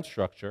this band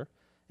structure.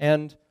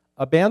 And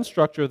a band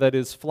structure that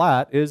is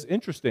flat is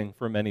interesting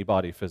for many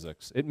body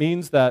physics. It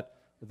means that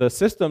the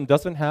system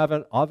doesn't have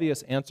an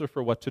obvious answer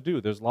for what to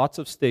do. There's lots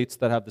of states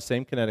that have the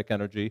same kinetic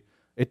energy.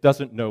 It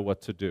doesn't know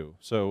what to do.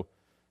 So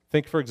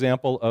think, for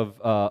example,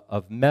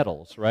 of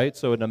metals, right?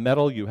 So in a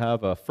metal, you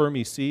have a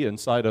Fermi sea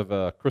inside of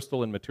a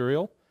crystalline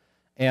material.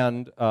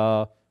 And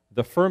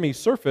the Fermi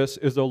surface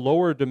is a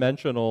lower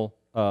dimensional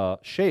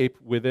shape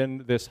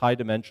within this high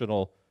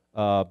dimensional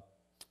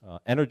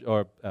energy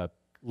or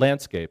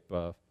landscape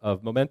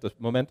of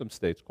momentum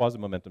states,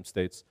 quasi-momentum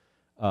states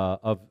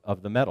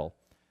of the metal.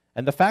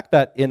 And the fact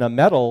that in a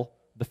metal,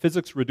 the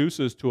physics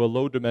reduces to a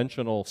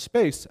low-dimensional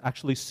space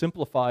actually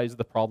simplifies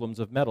the problems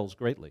of metals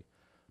greatly.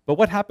 But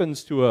what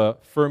happens to a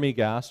Fermi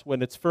gas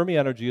when its Fermi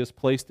energy is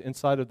placed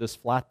inside of this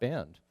flat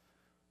band?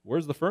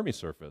 Where's the Fermi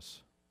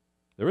surface?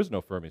 There is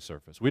no Fermi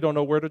surface. We don't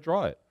know where to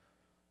draw it.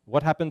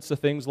 What happens to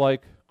things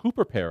like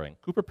Cooper pairing?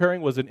 Cooper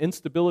pairing was an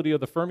instability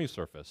of the Fermi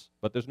surface,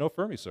 but there's no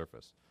Fermi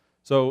surface.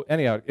 So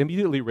anyhow, it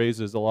immediately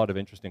raises a lot of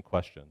interesting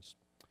questions.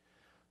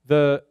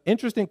 The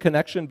interesting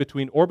connection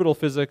between orbital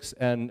physics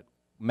and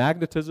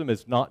magnetism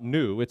is not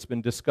new. It's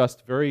been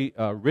discussed very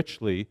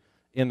richly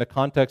in the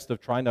context of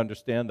trying to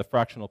understand the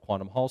fractional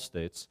quantum Hall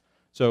states.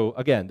 So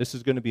again, this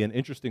is going to be an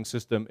interesting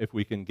system if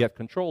we can get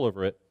control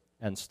over it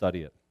and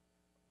study it.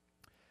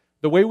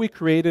 The way we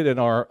create it in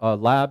our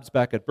labs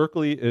back at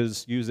Berkeley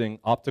is using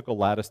optical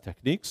lattice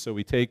techniques. So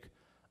we take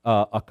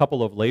a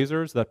couple of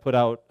lasers that put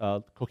out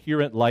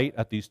coherent light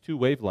at these two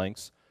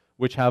wavelengths,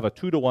 which have a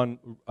 2-to-1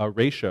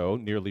 ratio,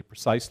 nearly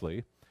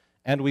precisely.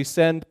 And we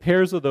send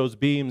pairs of those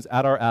beams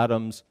at our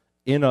atoms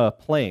in a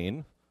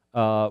plane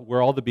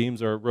where all the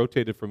beams are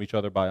rotated from each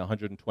other by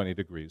 120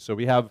 degrees. So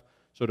we have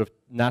sort of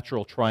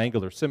natural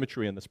triangular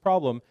symmetry in this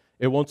problem.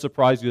 It won't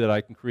surprise you that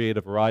I can create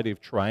a variety of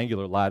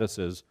triangular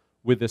lattices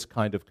with this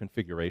kind of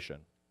configuration.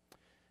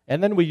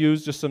 And then we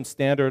use just some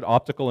standard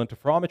optical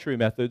interferometry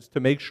methods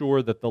to make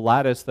sure that the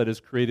lattice that is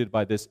created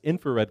by this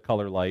infrared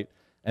color light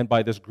and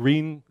by this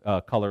green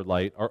color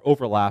light are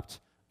overlapped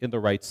in the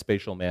right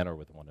spatial manner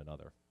with one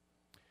another.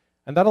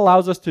 And that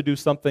allows us to do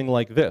something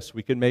like this.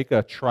 We can make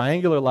a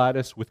triangular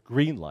lattice with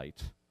green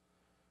light.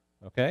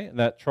 Okay? And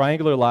that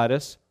triangular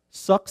lattice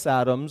sucks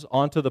atoms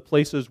onto the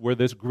places where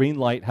this green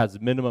light has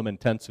minimum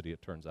intensity,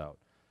 it turns out.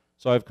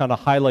 So I've kind of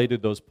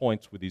highlighted those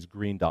points with these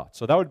green dots.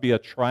 So that would be a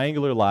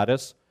triangular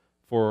lattice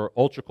for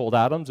ultra-cold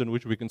atoms in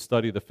which we can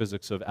study the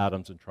physics of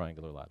atoms and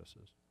triangular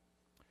lattices.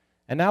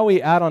 And now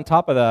we add on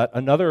top of that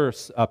another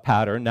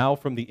pattern, now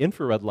from the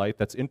infrared light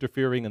that's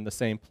interfering in the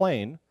same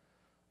plane.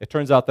 It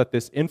turns out that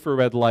this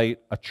infrared light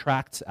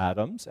attracts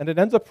atoms, and it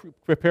ends up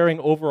preparing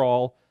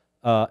overall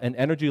an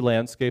energy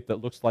landscape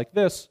that looks like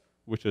this,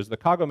 which is the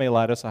Kagome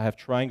lattice. I have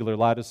triangular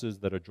lattices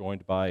that are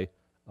joined by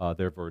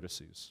their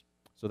vertices.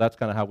 So that's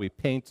kind of how we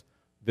paint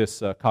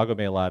this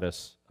Kagome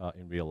lattice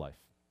in real life.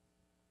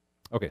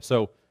 Okay,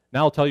 so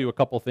now I'll tell you a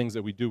couple things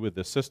that we do with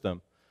this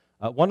system.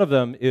 One of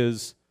them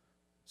is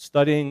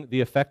studying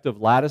the effect of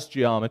lattice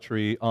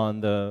geometry on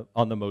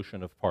the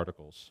motion of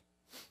particles.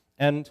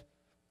 And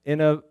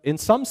in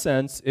some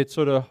sense, it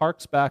sort of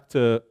harks back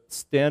to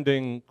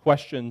standing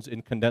questions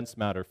in condensed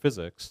matter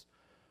physics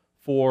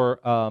for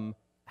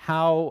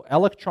how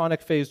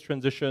electronic phase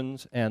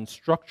transitions and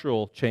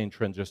structural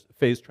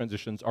phase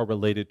transitions are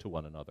related to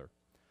one another.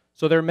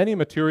 So there are many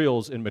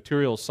materials in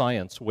materials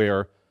science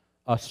where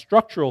a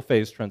structural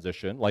phase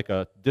transition, like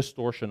a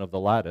distortion of the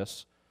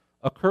lattice,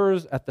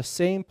 occurs at the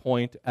same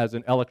point as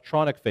an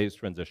electronic phase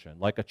transition,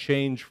 like a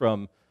change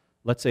from,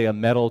 let's say, a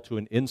metal to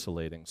an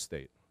insulating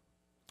state.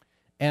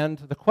 And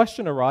the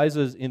question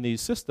arises in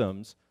these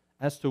systems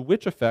as to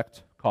which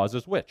effect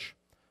causes which.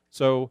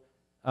 So,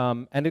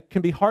 and it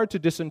can be hard to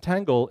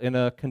disentangle in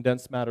a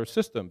condensed matter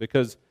system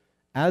because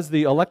as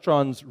the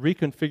electrons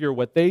reconfigure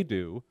what they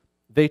do,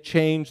 they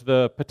change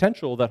the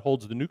potential that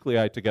holds the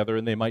nuclei together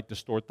and they might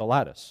distort the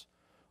lattice.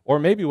 Or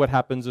maybe what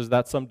happens is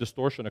that some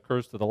distortion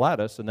occurs to the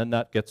lattice and then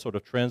that gets sort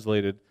of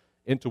translated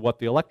into what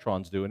the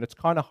electrons do. And it's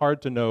kind of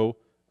hard to know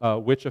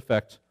which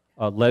effect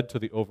led to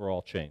the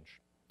overall change.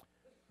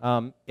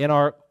 In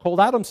our cold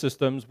atom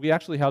systems, we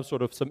actually have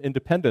sort of some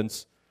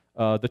independence.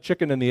 The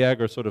chicken and the egg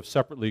are sort of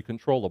separately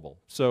controllable.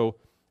 So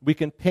we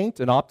can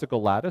paint an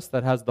optical lattice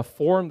that has the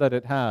form that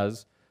it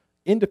has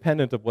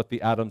independent of what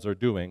the atoms are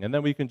doing. And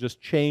then we can just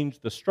change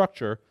the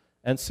structure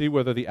and see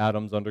whether the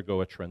atoms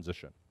undergo a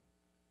transition.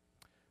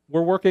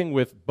 We're working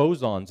with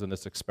bosons in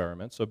this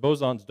experiment. So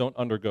bosons don't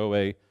undergo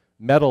a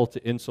metal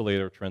to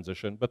insulator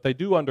transition, but they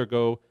do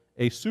undergo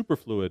a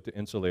superfluid to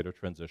insulator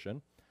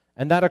transition.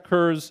 And that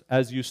occurs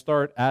as you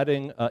start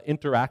adding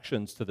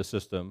interactions to the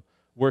system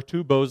where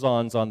two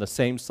bosons on the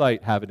same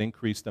site have an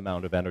increased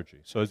amount of energy.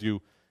 So as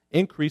you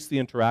increase the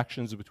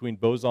interactions between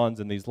bosons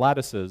in these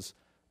lattices,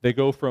 they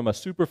go from a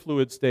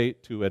superfluid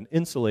state to an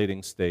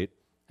insulating state,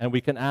 and we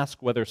can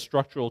ask whether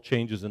structural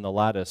changes in the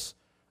lattice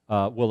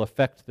will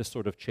affect this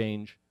sort of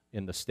change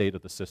in the state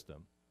of the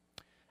system.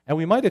 And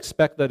we might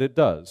expect that it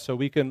does. So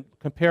we can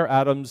compare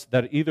atoms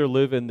that either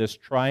live in this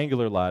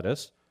triangular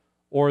lattice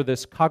or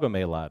this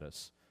Kagome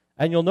lattice.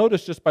 And you'll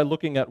notice just by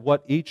looking at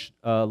what each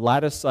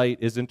lattice site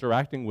is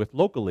interacting with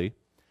locally,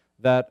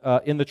 that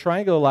in the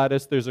triangular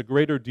lattice there's a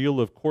greater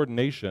deal of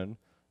coordination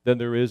than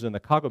there is in the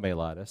Kagome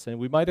lattice. And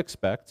we might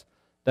expect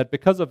that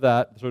because of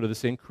that, sort of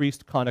this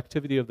increased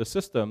connectivity of the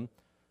system,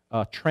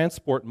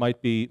 transport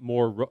might be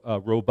more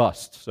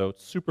robust. So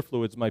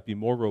superfluids might be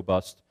more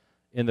robust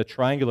in the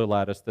triangular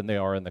lattice than they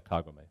are in the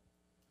Kagome.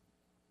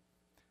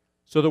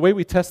 So the way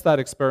we test that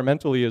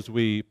experimentally is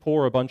we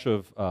pour a bunch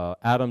of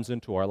atoms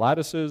into our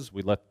lattices,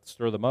 we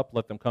stir them up,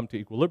 let them come to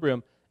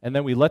equilibrium, and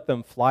then we let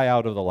them fly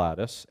out of the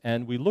lattice,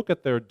 and we look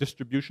at their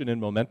distribution in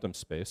momentum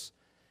space.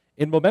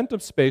 In momentum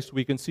space,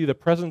 we can see the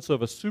presence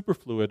of a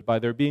superfluid by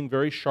there being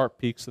very sharp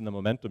peaks in the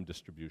momentum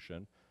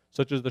distribution,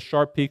 such as the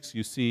sharp peaks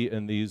you see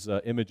in these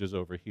images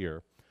over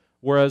here.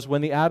 Whereas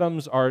when the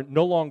atoms are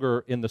no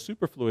longer in the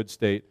superfluid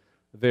state,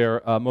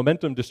 their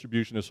momentum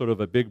distribution is sort of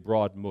a big,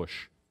 broad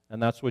mush.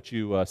 And that's what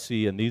you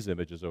see in these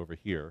images over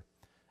here.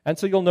 And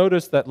so you'll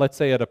notice that, let's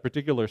say, at a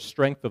particular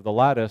strength of the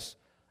lattice,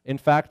 in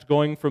fact,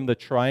 going from the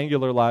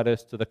triangular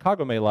lattice to the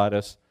Kagome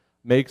lattice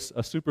makes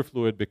a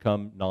superfluid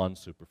become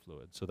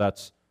non-superfluid. So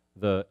that's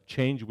the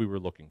change we were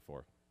looking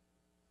for.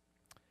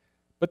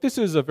 But this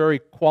is a very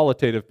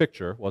qualitative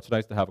picture. Well, it's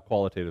nice to have a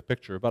qualitative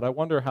picture, but I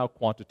wonder how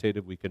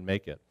quantitative we can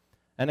make it.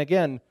 And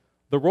again,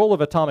 the role of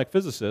atomic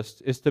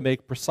physicists is to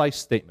make precise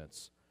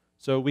statements.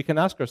 So we can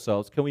ask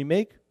ourselves, can we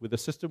make, with the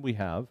system we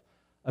have,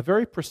 a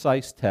very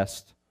precise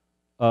test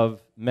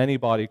of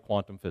many-body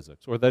quantum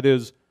physics, or that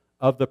is,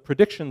 of the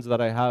predictions that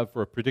I have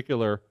for a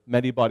particular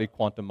many-body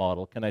quantum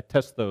model, can I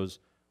test those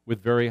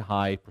with very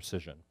high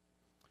precision?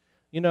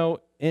 You know,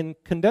 in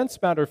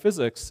condensed matter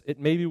physics, it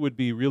maybe would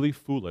be really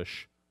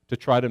foolish to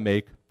try to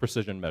make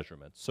precision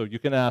measurements. So you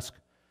can ask,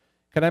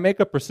 can I make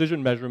a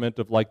precision measurement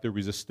of like the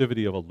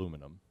resistivity of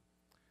aluminum?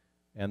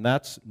 And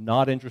that's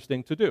not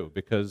interesting to do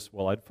because,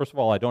 well, first of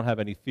all, I don't have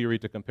any theory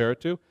to compare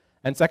it to,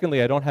 and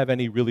secondly, I don't have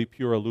any really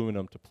pure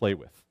aluminum to play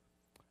with.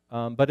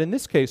 But in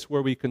this case,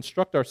 where we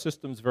construct our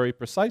systems very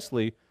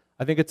precisely,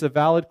 I think it's a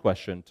valid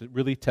question to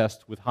really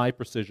test with high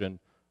precision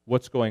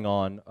what's going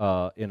on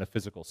in a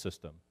physical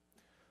system.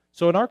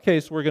 So in our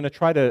case, we're going to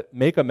try to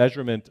make a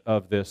measurement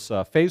of this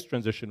phase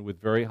transition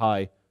with very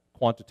high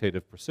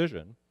quantitative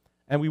precision.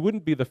 And we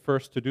wouldn't be the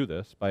first to do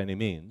this by any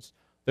means.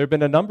 There have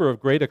been a number of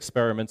great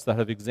experiments that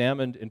have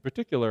examined, in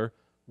particular,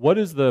 what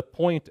is the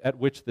point at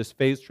which this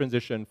phase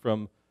transition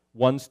from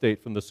one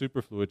state, from the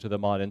superfluid to the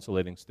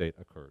mod-insulating state,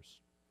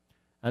 occurs.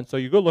 And so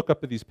you go look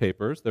up at these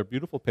papers. They're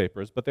beautiful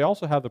papers, but they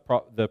also have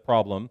the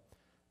problem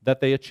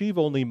that they achieve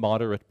only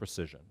moderate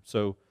precision.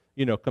 So,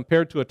 you know,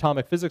 compared to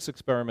atomic physics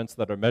experiments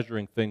that are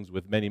measuring things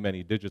with many,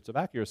 many digits of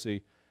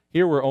accuracy,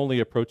 here we're only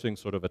approaching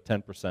sort of a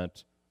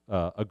 10%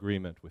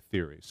 agreement with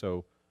theory.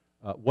 So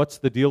what's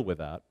the deal with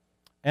that?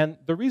 And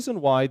the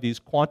reason why these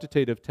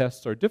quantitative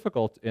tests are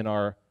difficult in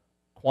our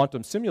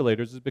quantum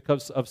simulators is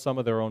because of some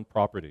of their own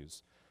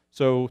properties.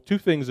 So two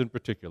things in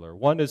particular.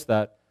 One is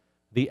that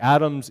the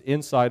atoms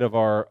inside of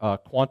our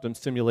quantum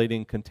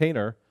simulating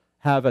container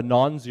have a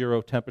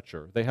non-zero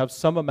temperature. They have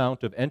some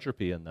amount of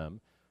entropy in them.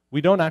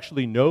 We don't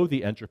actually know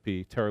the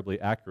entropy terribly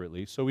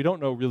accurately, so we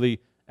don't know really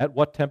at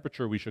what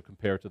temperature we should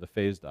compare to the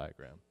phase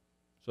diagram.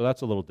 So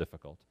that's a little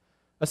difficult.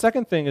 A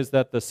second thing is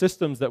that the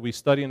systems that we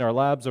study in our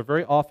labs are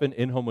very often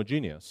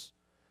inhomogeneous.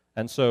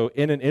 And so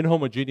in an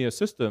inhomogeneous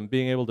system,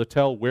 being able to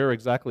tell where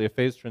exactly a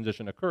phase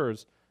transition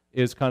occurs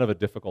is kind of a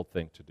difficult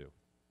thing to do.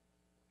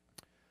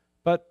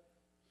 But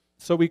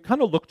so we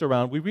kind of looked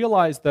around. We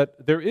realized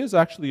that there is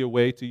actually a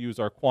way to use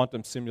our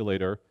quantum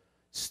simulator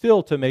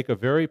still to make a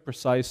very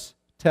precise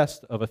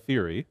test of a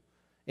theory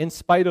in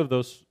spite of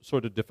those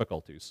sort of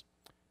difficulties.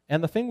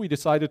 And the thing we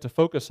decided to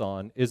focus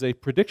on is a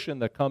prediction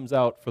that comes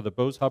out for the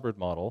Bose-Hubbard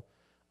model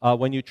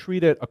when you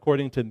treat it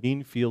according to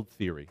mean field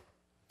theory.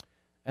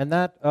 And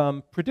that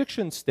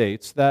prediction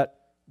states that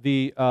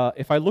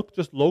if I look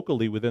just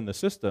locally within the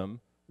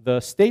system,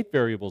 the state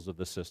variables of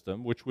the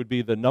system, which would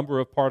be the number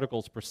of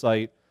particles per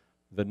site,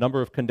 the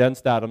number of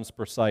condensed atoms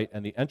per site,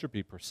 and the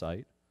entropy per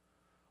site,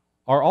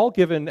 are all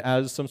given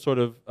as some sort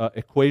of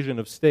equation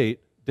of state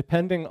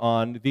depending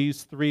on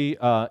these three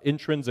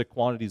intrinsic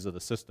quantities of the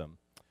system: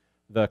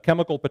 the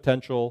chemical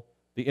potential,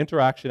 the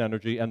interaction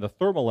energy, and the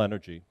thermal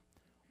energy,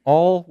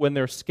 all when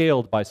they're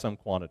scaled by some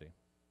quantity.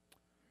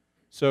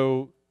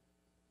 So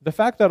the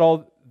fact that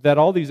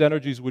all these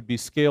energies would be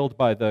scaled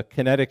by the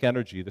kinetic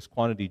energy, this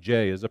quantity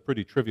J, is a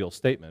pretty trivial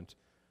statement.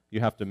 You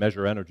have to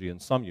measure energy in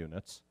some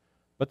units.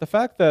 But the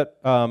fact that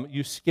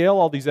you scale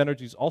all these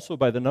energies also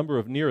by the number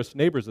of nearest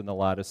neighbors in the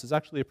lattice is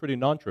actually a pretty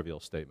non-trivial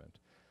statement.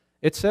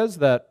 It says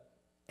that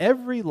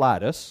every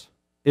lattice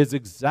is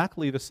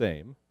exactly the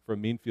same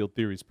from mean field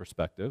theory's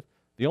perspective.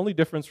 The only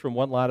difference from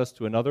one lattice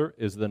to another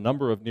is the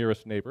number of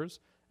nearest neighbors.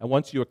 And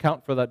once you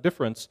account for that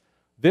difference,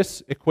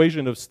 this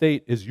equation of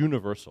state is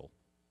universal.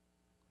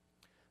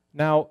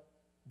 Now,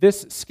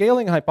 this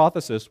scaling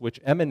hypothesis, which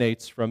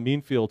emanates from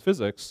mean field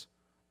physics,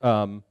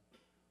 could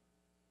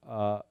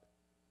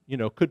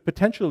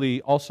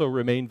potentially also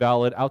remain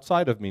valid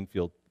outside of mean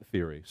field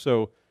theory.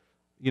 So,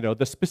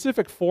 the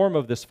specific form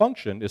of this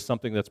function is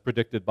something that's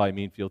predicted by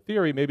mean field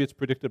theory. Maybe it's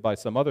predicted by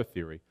some other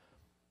theory.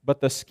 But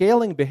the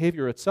scaling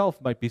behavior itself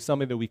might be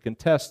something that we can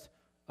test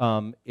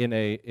in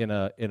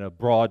a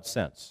broad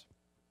sense.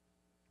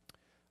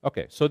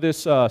 Okay, so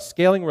this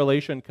scaling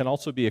relation can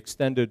also be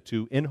extended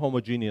to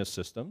inhomogeneous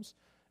systems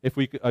if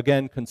we,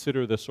 again,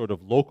 consider this sort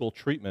of local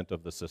treatment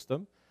of the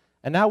system.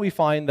 And now we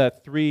find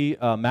that three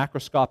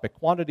macroscopic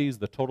quantities,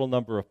 the total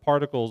number of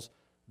particles,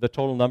 the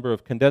total number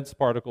of condensed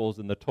particles,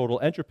 and the total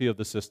entropy of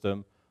the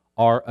system,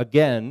 are,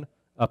 again,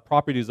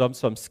 properties of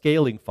some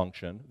scaling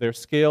function. They're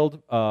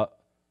scaled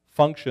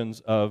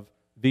functions of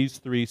these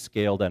three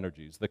scaled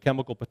energies: the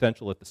chemical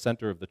potential at the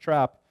center of the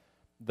trap,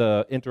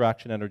 the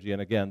interaction energy,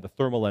 and again, the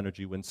thermal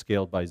energy when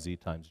scaled by Z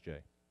times J.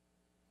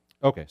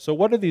 Okay, so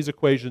what do these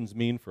equations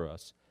mean for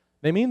us?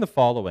 They mean the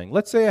following.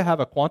 Let's say I have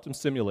a quantum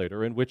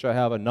simulator in which I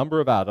have a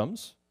number of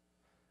atoms,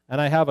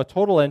 and I have a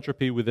total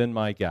entropy within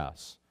my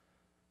gas.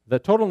 The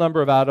total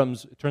number of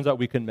atoms, it turns out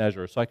we can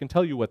measure, so I can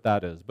tell you what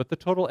that is. But the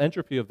total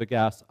entropy of the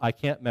gas, I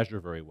can't measure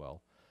very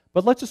well.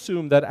 But let's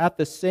assume that at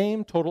the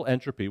same total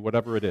entropy,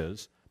 whatever it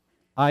is,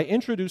 I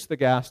introduce the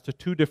gas to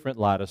two different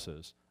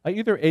lattices. I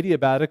either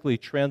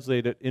adiabatically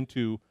translate it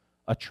into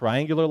a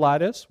triangular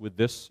lattice with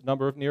this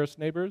number of nearest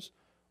neighbors,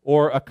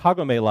 or a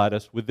Kagome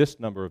lattice with this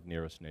number of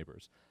nearest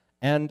neighbors.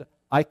 And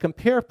I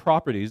compare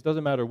properties,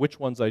 doesn't matter which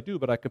ones I do,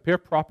 but I compare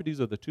properties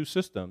of the two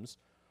systems,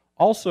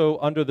 also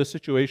under the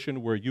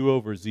situation where U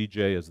over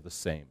Zj is the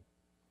same.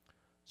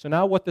 So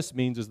now what this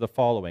means is the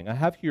following. I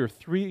have here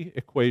 3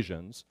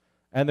 equations,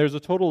 and there's a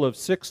total of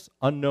 6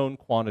 unknown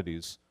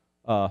quantities,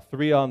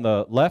 3 on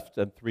the left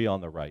and 3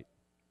 on the right.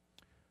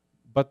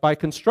 But by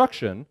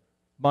construction,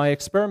 my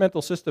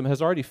experimental system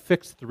has already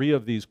fixed 3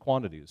 of these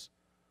quantities.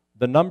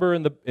 The number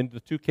in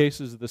the 2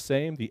 cases is the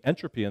same, the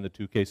entropy in the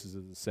 2 cases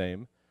is the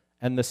same,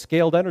 and the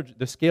scaled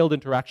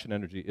interaction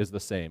energy is the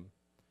same.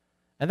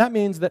 And that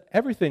means that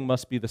everything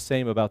must be the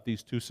same about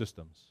these 2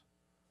 systems.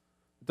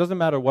 It doesn't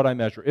matter what I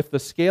measure. If the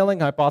scaling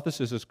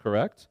hypothesis is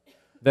correct,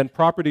 then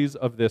properties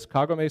of this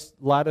Kagome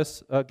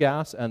lattice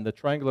gas and the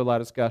triangular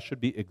lattice gas should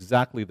be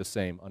exactly the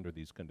same under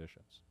these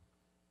conditions.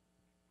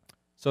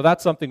 So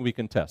that's something we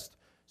can test.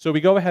 So we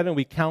go ahead and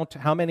we count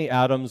how many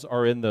atoms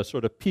are in the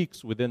sort of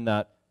peaks within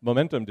that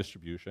momentum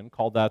distribution,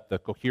 call that the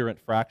coherent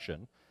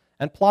fraction,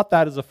 and plot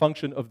that as a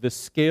function of this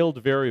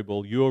scaled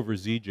variable u over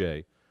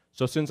zj.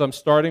 So since I'm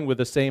starting with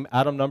the same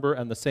atom number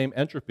and the same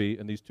entropy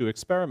in these 2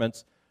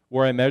 experiments,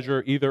 where I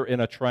measure either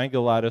in a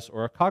triangular lattice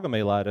or a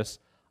Kagome lattice,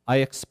 I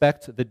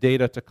expect the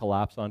data to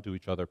collapse onto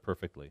each other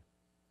perfectly.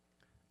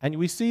 And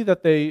we see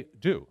that they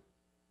do,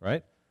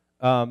 right?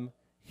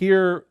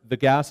 Here, the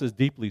gas is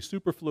deeply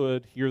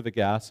superfluid. Here, the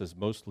gas is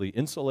mostly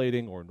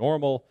insulating or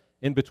normal.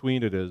 In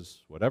between, it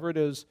is whatever it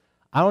is.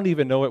 I don't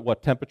even know at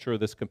what temperature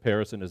this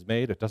comparison is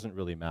made. It doesn't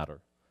really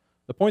matter.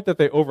 The point that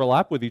they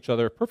overlap with each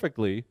other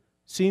perfectly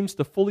seems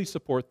to fully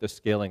support this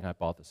scaling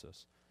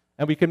hypothesis.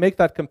 And we can make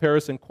that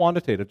comparison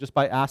quantitative just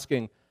by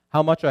asking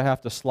how much I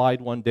have to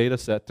slide one data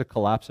set to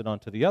collapse it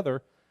onto the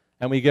other.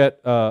 And we get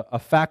a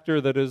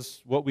factor that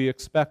is what we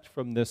expect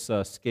from this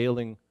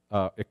scaling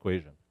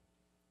equation.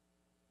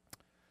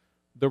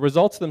 The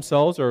results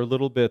themselves are a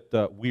little bit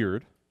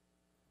weird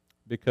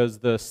because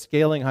the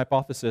scaling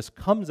hypothesis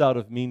comes out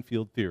of mean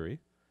field theory.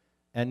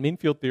 And mean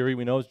field theory,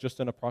 we know, is just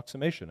an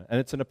approximation. And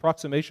it's an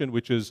approximation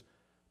which is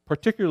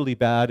particularly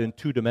bad in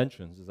 2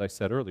 dimensions, as I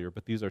said earlier,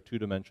 but these are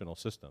 2-dimensional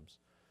systems.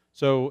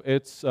 So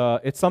it's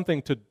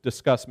something to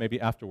discuss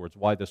maybe afterwards,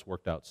 why this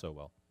worked out so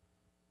well.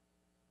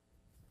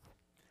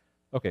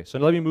 Okay, so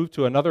let me move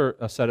to another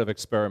set of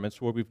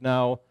experiments where we've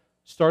now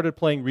started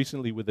playing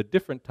recently with a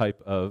different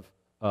type of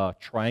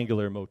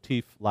triangular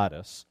motif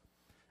lattice.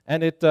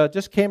 And it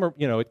just came,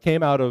 it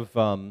came out of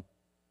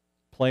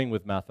playing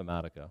with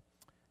Mathematica.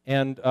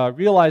 And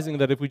realizing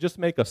that if we just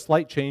make a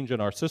slight change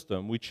in our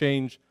system, we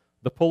change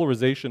the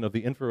polarization of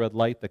the infrared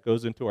light that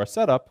goes into our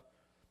setup,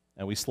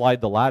 and we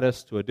slide the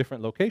lattice to a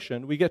different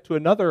location, we get to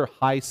another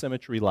high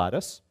symmetry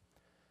lattice.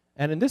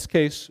 And in this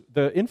case,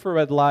 the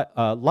infrared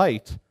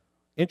light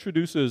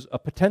introduces a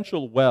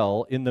potential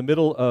well in the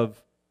middle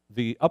of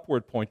the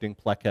upward pointing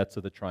plaquettes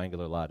of the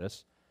triangular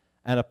lattice,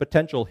 and a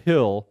potential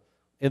hill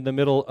in the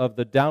middle of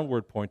the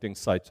downward pointing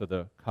sites of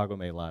the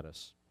Kagome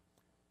lattice.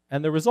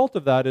 And the result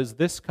of that is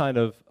this kind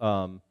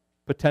of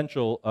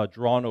potential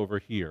drawn over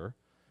here.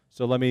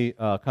 So let me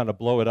kind of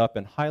blow it up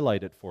and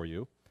highlight it for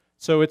you.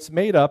 So it's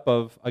made up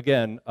of,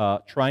 again,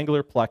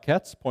 triangular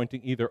plaquettes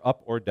pointing either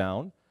up or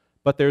down,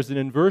 but there's an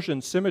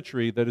inversion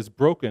symmetry that is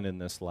broken in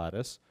this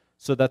lattice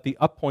so that the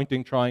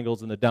up-pointing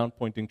triangles and the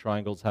down-pointing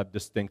triangles have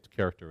distinct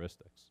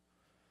characteristics.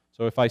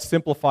 So if I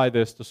simplify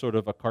this to sort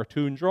of a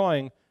cartoon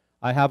drawing,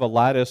 I have a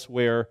lattice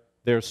where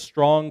there's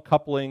strong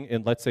coupling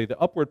in, let's say, the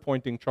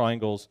upward-pointing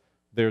triangles.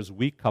 There's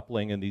weak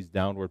coupling in these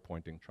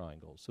downward-pointing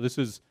triangles. So this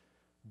has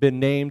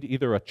been named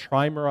either a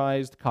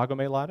trimerized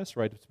Kagome lattice,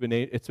 right? It's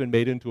been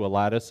made into a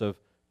lattice of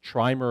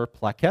trimer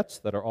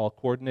plaquettes that are all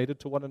coordinated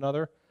to one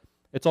another.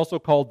 It's also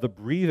called the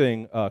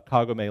breathing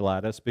Kagome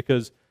lattice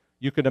because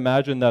you can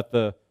imagine that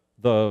the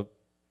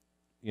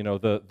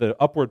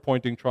upward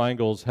pointing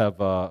triangles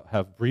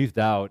have breathed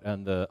out,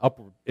 and the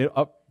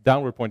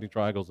downward pointing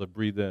triangles have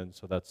breathed in.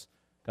 So that's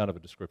kind of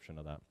a description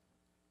of that.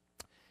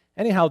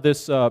 Anyhow,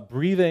 this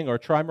breathing or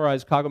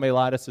trimerized Kagome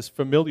lattice is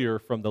familiar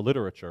from the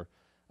literature.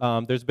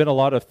 There's been a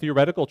lot of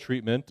theoretical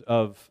treatment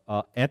of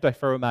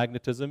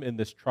antiferromagnetism in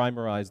this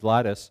trimerized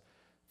lattice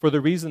for the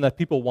reason that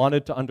people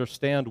wanted to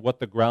understand what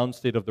the ground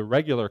state of the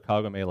regular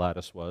Kagome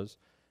lattice was.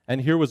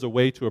 And here was a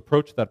way to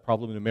approach that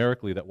problem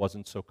numerically that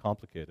wasn't so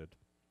complicated.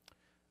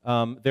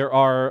 There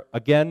are,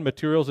 again,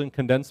 materials in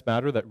condensed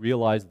matter that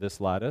realize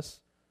this lattice.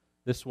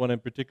 This one in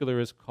particular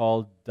is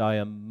called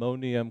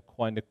diammonium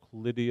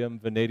quinaclidium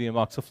vanadium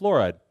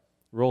oxyfluoride.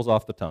 Rolls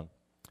off the tongue.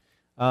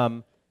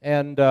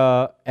 And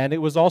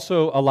it was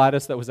also a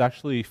lattice that was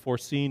actually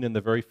foreseen in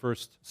the very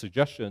first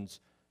suggestions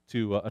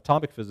to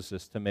atomic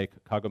physicists to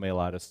make Kagome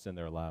lattices in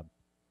their lab.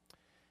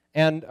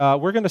 And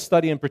we're going to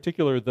study in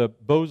particular the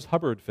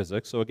Bose-Hubbard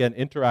physics, so again,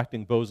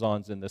 interacting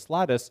bosons in this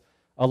lattice,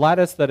 a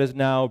lattice that is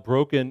now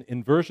broken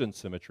inversion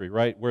symmetry,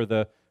 right, where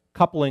the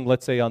coupling,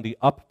 let's say, on the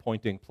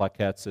up-pointing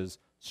plaquettes is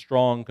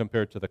strong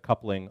compared to the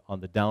coupling on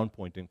the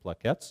down-pointing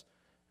plaquettes.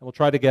 And we'll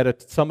try to get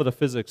at some of the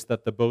physics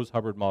that the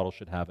Bose-Hubbard model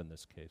should have in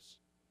this case.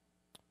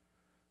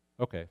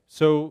 Okay,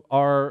 so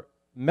our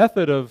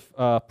method of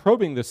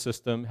probing this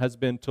system has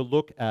been to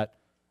look at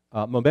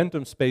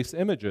momentum space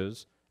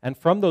images, and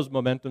from those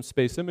momentum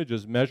space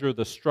images measure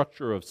the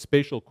structure of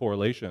spatial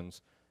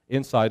correlations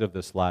inside of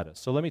this lattice.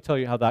 So let me tell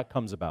you how that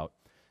comes about.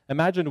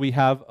 Imagine we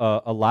have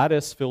a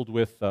lattice filled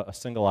with a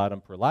single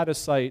atom per lattice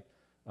site.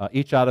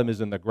 Each atom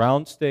is in the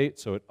ground state,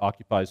 so it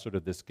occupies sort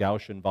of this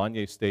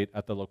Gaussian-Wannier state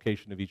at the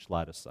location of each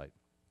lattice site.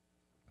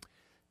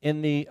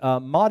 In the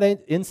mod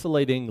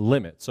insulating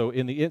limit, so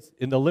in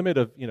the limit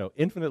of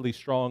infinitely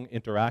strong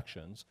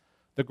interactions,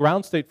 the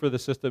ground state for the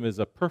system is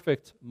a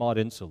perfect mod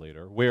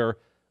insulator where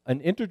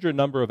an integer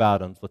number of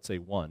atoms, let's say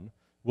 1,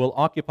 will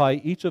occupy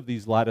each of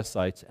these lattice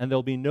sites, and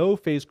there'll be no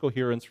phase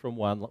coherence from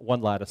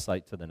one lattice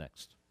site to the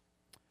next.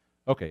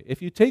 Okay,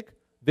 if you take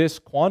this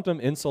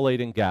quantum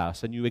insulating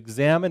gas and you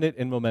examine it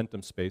in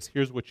momentum space,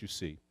 here's what you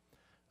see.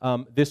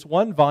 This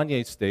one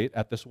Wannier state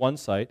at this one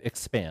site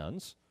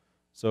expands.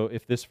 So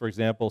if this, for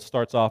example,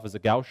 starts off as a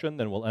Gaussian,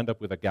 then we'll end up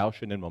with a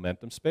Gaussian in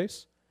momentum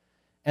space.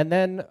 And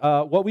then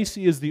what we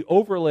see is the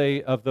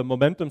overlay of the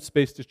momentum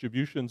space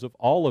distributions of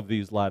all of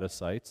these lattice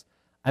sites.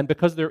 And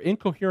because they're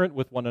incoherent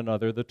with one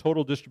another, the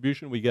total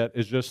distribution we get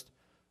is just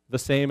the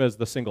same as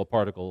the single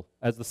particle,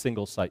 as the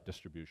single site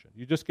distribution.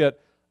 You just get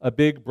a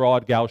big,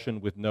 broad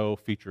Gaussian with no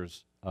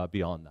features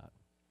beyond that.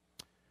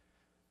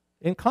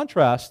 In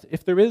contrast,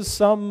 if there is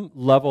some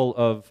level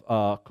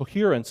of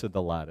coherence in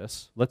the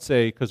lattice, let's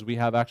say because we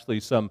have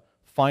actually some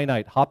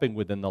finite hopping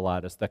within the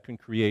lattice that can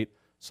create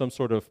some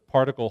sort of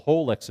particle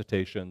hole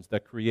excitations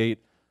that create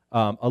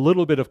a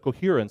little bit of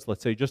coherence,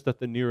 let's say just at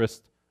the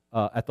nearest,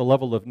 at the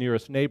level of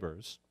nearest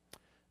neighbors,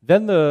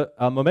 then the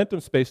momentum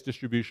space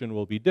distribution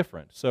will be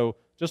different. So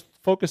just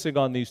focusing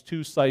on these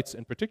two sites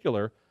in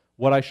particular,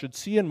 what I should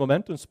see in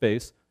momentum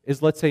space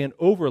is, let's say, an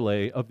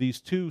overlay of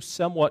these two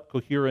somewhat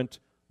coherent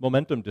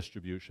momentum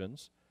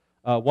distributions,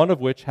 one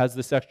of which has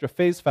this extra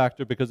phase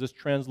factor because it's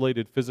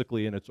translated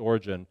physically in its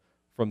origin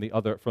from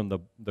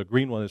the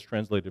green one is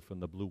translated from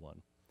the blue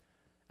one.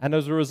 And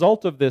as a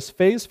result of this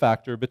phase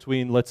factor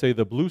between, let's say,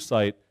 the blue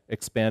site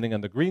expanding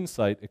and the green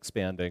site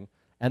expanding,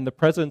 and the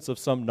presence of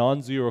some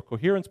non-zero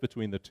coherence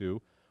between the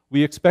two,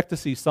 we expect to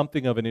see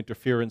something of an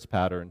interference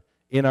pattern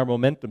in our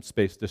momentum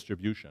space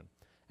distribution.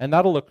 And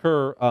that'll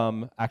occur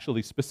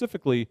actually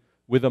specifically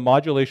with a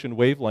modulation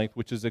wavelength,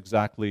 which is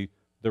exactly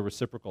the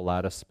reciprocal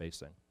lattice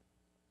spacing.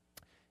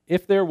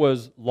 If there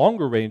was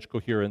longer range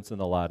coherence in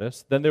the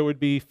lattice, then there would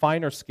be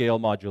finer scale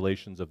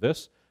modulations of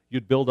this.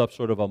 You'd build up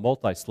sort of a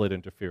multi-slit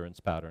interference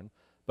pattern.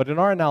 But in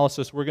our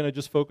analysis, we're going to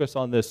just focus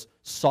on this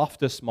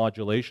softest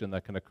modulation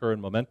that can occur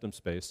in momentum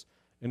space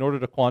in order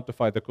to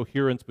quantify the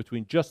coherence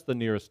between just the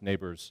nearest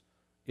neighbors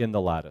in the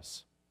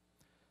lattice.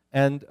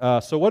 And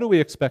so what do we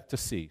expect to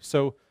see?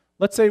 So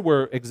let's say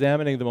we're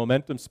examining the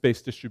momentum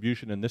space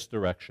distribution in this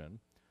direction.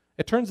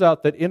 It turns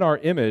out that in our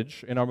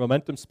image, in our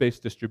momentum space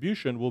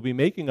distribution, we'll be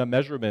making a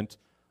measurement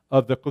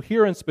of the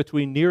coherence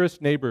between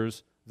nearest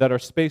neighbors that are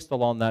spaced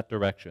along that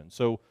direction.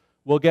 So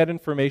we'll get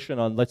information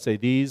on, let's say,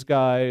 these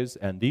guys,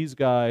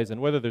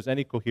 and whether there's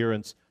any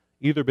coherence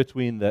either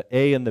between the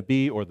A and the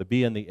B or the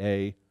B and the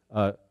A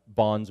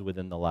bonds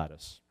within the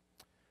lattice.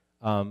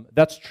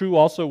 That's true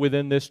also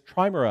within this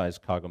trimerized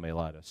Kagome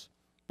lattice.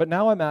 But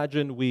now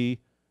imagine we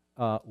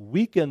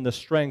weaken the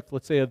strength,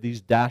 let's say, of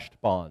these dashed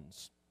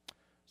bonds.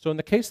 So in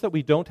the case that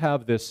we don't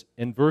have this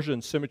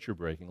inversion symmetry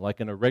breaking,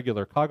 like in a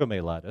regular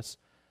Kagome lattice,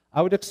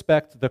 I would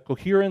expect the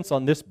coherence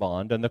on this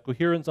bond and the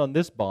coherence on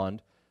this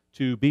bond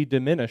to be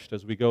diminished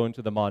as we go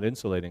into the mod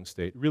insulating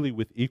state, really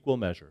with equal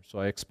measure. So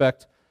I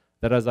expect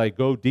that as I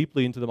go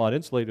deeply into the mod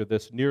insulator,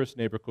 this nearest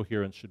neighbor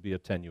coherence should be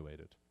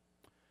attenuated.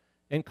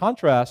 In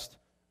contrast,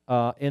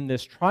 in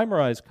this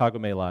trimerized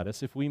Kagome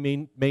lattice, if we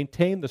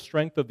maintain the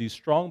strength of these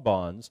strong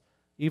bonds,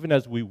 even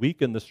as we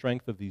weaken the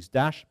strength of these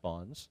dashed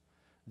bonds,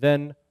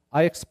 then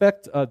I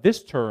expect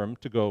this term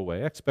to go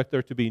away. I expect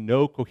there to be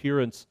no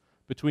coherence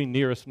between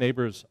nearest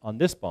neighbors on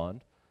this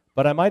bond,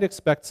 but I might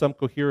expect some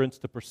coherence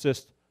to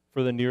persist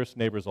for the nearest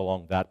neighbors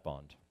along that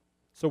bond.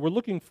 So we're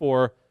looking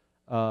for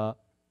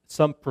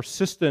some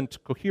persistent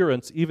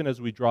coherence even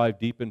as we drive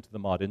deep into the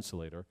mod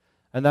insulator,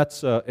 and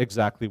that's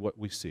exactly what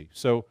we see.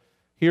 So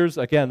here's,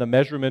 again, the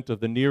measurement of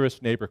the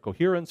nearest neighbor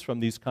coherence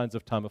from these kinds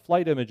of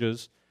time-of-flight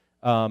images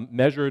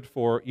measured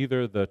for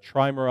either the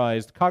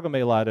trimerized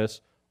Kagome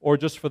lattice or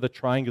just for the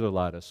triangular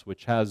lattice,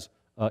 which has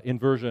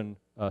inversion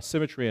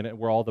symmetry in it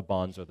where all the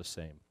bonds are the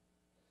same.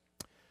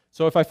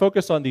 So if I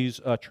focus on these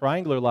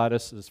triangular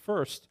lattices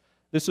first,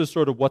 this is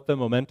sort of what the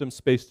momentum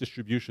space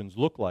distributions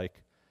look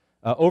like.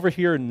 Over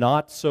here,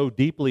 not so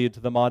deeply into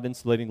the mod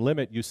insulating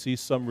limit, you see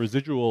some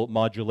residual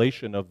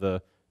modulation of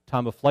the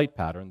time-of-flight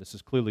pattern. This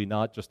is clearly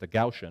not just a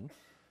Gaussian.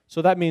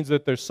 So that means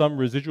that there's some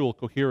residual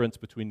coherence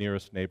between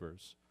nearest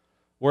neighbors.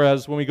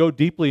 Whereas when we go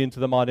deeply into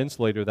the mod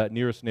insulator, that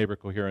nearest neighbor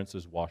coherence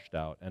is washed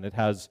out, and it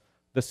has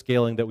the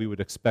scaling that we would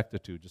expect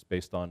it to just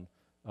based on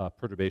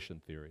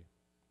perturbation theory.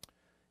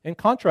 In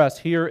contrast,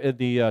 here in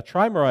the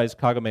trimerized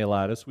Kagome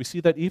lattice, we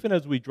see that even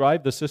as we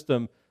drive the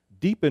system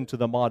deep into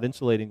the mod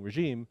insulating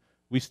regime,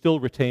 we still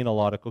retain a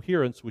lot of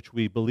coherence, which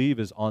we believe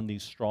is on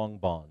these strong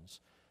bonds.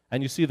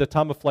 And you see the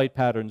time-of-flight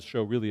patterns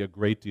show really a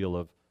great deal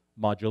of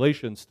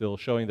modulation still,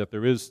 showing that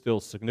there is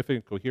still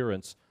significant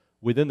coherence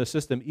within the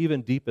system,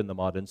 even deep in the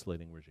mod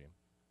insulating regime.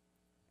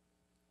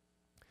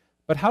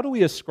 But how do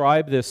we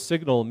ascribe this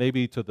signal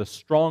maybe to the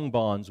strong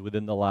bonds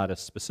within the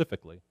lattice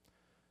specifically?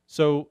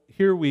 So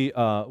here we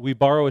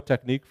borrow a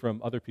technique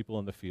from other people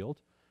in the field.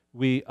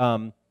 We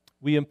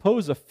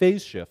impose a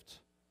phase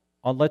shift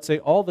on, let's say,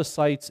 all the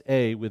sites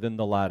A within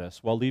the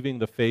lattice, while leaving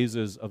the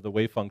phases of the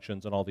wave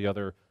functions and all the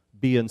other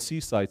B and C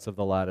sites of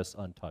the lattice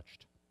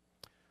untouched.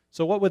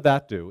 So what would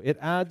that do? It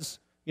adds,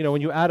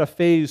 when you add a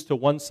phase to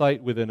one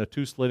site within a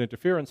two-slit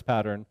interference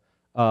pattern,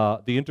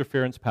 the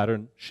interference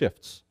pattern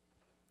shifts,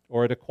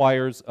 or it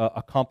acquires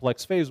a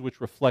complex phase which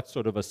reflects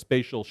sort of a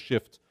spatial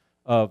shift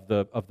of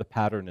the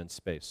pattern in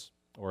space,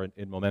 or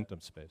in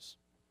momentum space.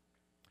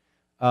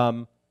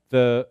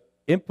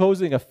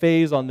 Imposing a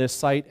phase on this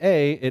site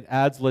A, it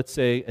adds, let's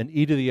say, an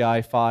e to the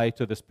I phi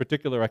to this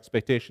particular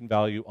expectation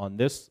value on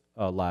this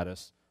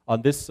lattice,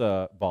 on this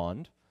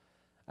bond.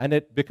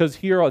 And because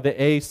here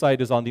the A site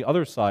is on the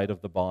other side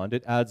of the bond,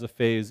 it adds a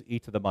phase e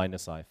to the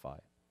minus I phi.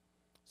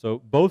 So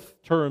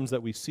both terms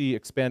that we see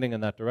expanding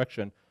in that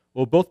direction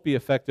will both be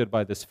affected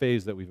by this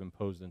phase that we've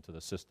imposed into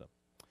the system.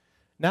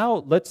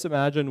 Now let's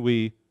imagine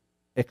we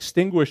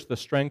extinguish the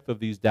strength of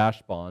these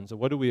dash bonds, and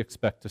what do we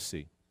expect to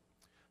see?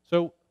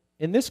 So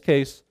in this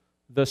case,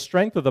 the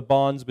strength of the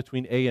bonds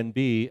between A and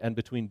B and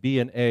between B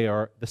and A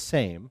are the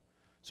same.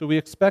 So we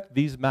expect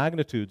these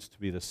magnitudes to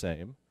be the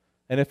same.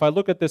 And if I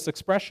look at this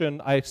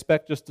expression, I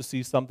expect just to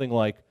see something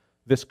like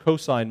this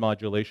cosine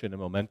modulation in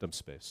momentum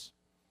space.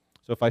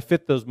 So if I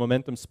fit those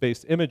momentum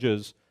space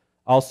images,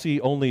 I'll see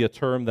only a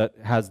term that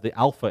has the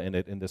alpha in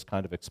it in this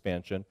kind of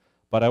expansion,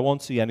 but I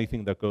won't see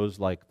anything that goes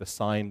like the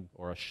sine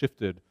or a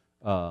shifted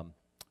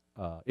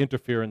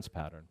interference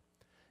pattern.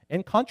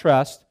 In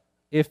contrast,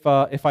 if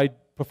I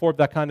perform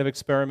that kind of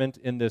experiment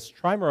in this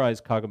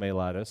trimerized Kagome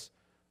lattice,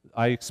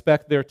 I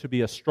expect there to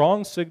be a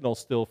strong signal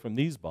still from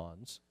these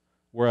bonds,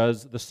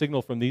 whereas the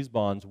signal from these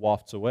bonds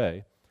wafts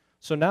away.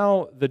 So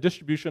now the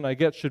distribution I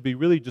get should be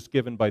really just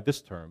given by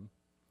this term.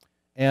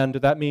 And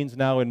that means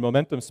now in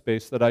momentum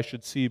space that I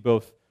should see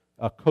both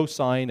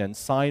cosine and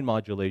sine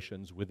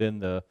modulations within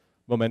the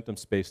momentum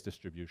space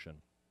distribution.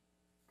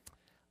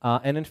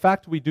 And in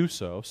fact, we do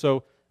so.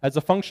 So as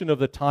a function of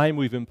the time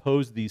we've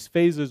imposed these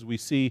phases, we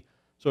see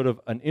sort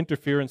of an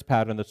interference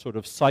pattern that sort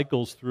of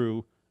cycles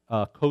through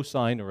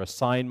cosine or a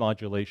sine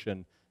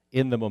modulation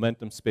in the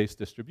momentum space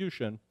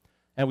distribution.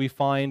 And we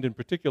find in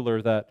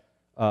particular that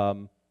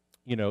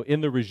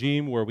in the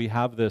regime where we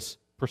have this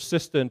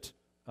persistent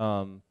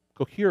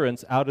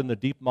coherence out in the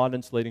deep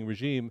mod-insulating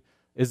regime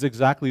is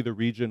exactly the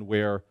region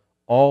where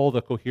all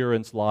the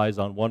coherence lies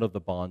on one of the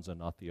bonds and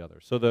not the other.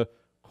 So the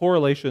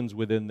correlations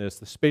within this,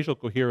 the spatial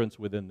coherence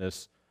within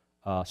this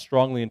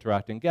strongly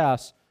interacting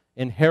gas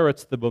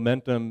inherits the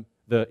momentum,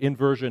 the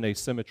inversion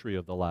asymmetry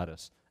of the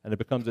lattice, and it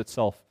becomes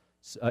itself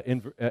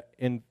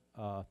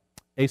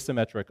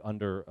asymmetric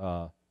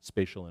under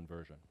spatial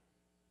inversion.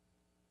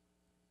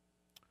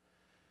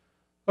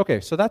 Okay,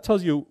 so that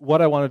tells you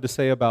what I wanted to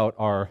say about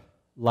our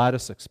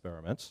lattice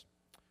experiments.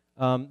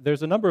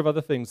 There's a number of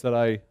other things that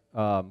I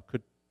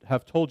could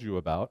have told you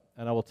about,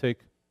 and I will take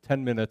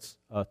 10 minutes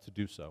to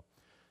do so.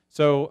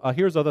 So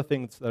here's other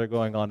things that are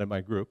going on in my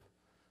group,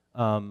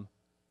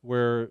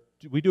 where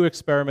we do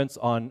experiments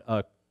on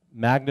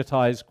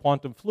magnetized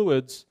quantum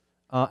fluids,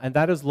 and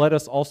that has led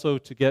us also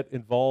to get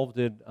involved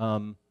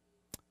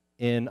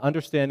in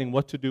understanding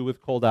what to do with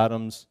cold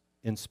atoms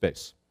in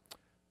space.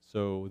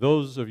 So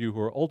those of you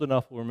who are old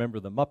enough will remember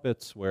the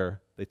Muppets,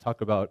 where they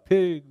talk about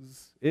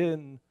pigs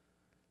in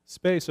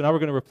space. So now we're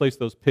going to replace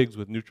those pigs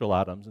with neutral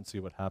atoms and see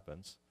what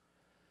happens.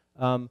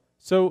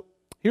 So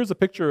here's a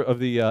picture of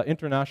the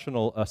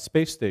International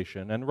Space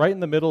Station, and right in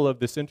the middle of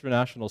this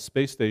International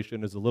Space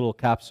Station is a little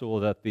capsule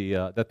that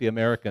the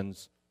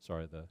Americans,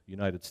 sorry, the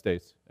United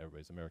States,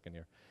 everybody's American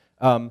here,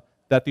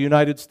 that the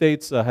United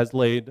States has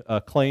laid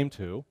claim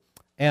to.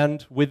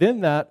 And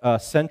within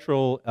that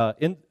central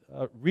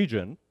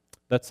region,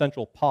 that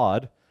central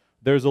pod,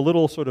 there's a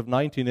little sort of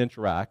 19-inch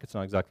rack. It's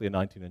not exactly a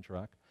 19-inch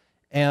rack.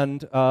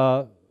 And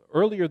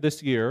earlier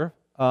this year,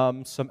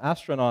 some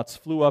astronauts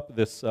flew up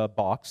this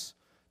box.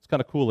 It's kind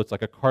of cool. It's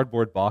like a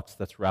cardboard box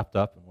that's wrapped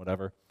up and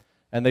whatever.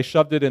 And they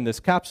shoved it in this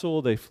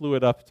capsule. They flew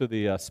it up to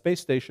the space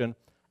station,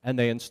 and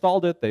they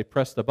installed it. They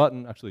pressed the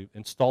button. Actually,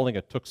 installing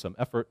it took some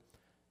effort.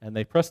 And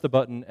they pressed the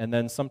button, and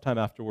then sometime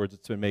afterwards,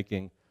 it's been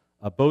making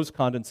Bose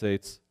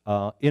condensates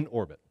in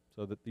orbit.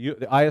 So that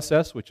the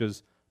ISS, which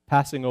is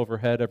passing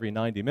overhead every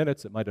 90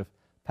 minutes, it might have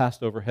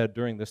passed overhead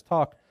during this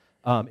talk,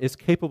 is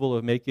capable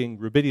of making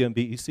rubidium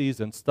BECs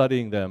and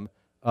studying them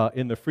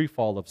in the free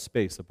fall of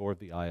space aboard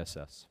the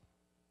ISS.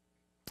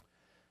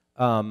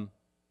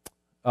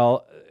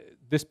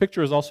 This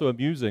picture is also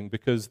amusing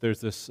because there's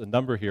this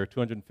number here,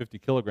 250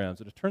 kilograms,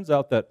 and it turns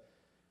out that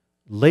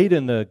late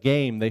in the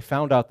game, they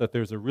found out that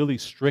there's a really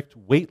strict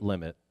weight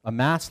limit, a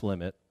mass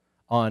limit,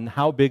 on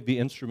how big the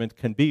instrument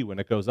can be when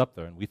it goes up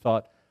there. And we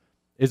thought,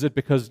 is it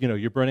because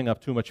you're burning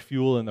up too much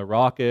fuel in the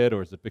rocket,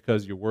 or is it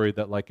because you're worried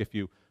that like if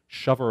you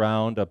shove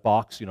around a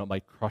box, it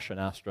might crush an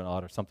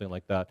astronaut or something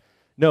like that?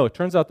 No, it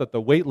turns out that the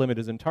weight limit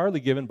is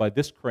entirely given by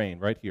this crane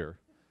right here.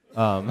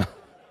 And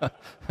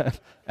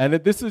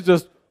this is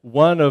just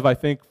one of, I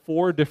think,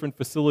 4 different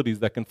facilities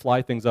that can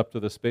fly things up to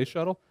the space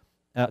shuttle,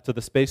 to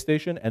the space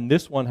station, and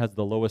this one has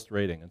the lowest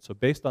rating. And so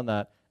based on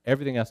that,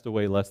 everything has to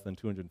weigh less than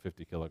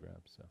 250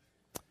 kilograms. So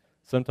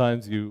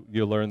sometimes you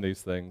learn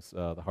these things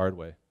the hard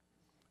way.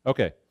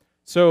 Okay,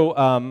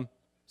 so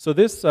so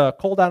this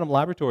Cold Atom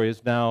Laboratory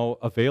is now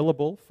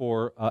available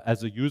for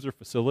as a user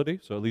facility.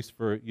 So at least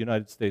for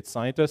United States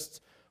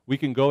scientists, we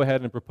can go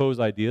ahead and propose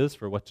ideas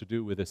for what to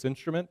do with this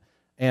instrument.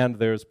 And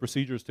there's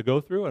procedures to go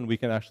through, and we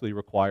can actually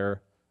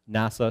require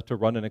NASA to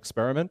run an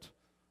experiment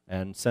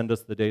and send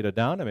us the data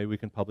down, and maybe we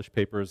can publish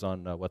papers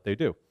on what they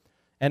do.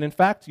 And in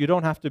fact, you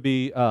don't have to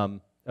be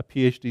a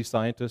PhD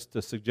scientist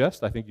to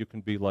suggest. I think you can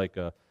be like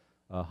a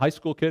high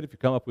school kid. If you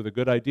come up with a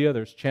good idea,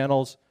 there's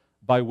channels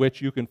by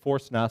which you can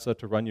force NASA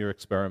to run your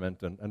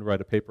experiment and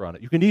write a paper on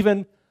it. You can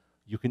even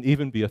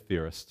be a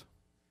theorist.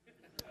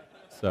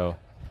 So,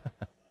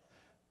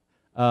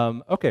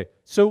 okay.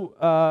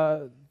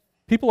 So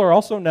people are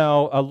also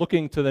now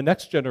looking to the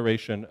next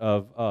generation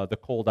of the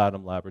Cold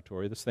Atom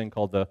Laboratory, this thing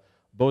called the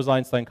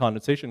Bose-Einstein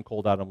Condensation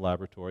Cold Atom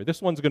Laboratory.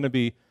 This one's going to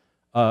be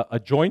a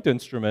joint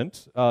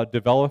instrument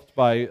developed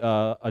by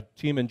a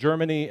team in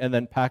Germany and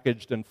then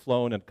packaged and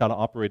flown and kind of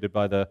operated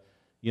by the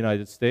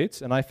United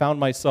States. And I found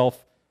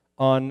myself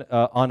on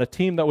a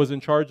team that was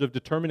in charge of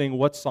determining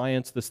what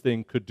science this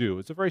thing could do.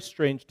 It's a very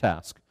strange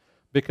task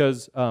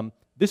because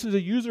this is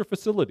a user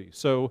facility.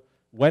 So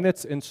when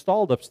it's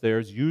installed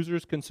upstairs,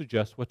 users can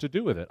suggest what to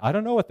do with it. I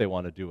don't know what they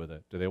want to do with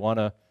it. Do they want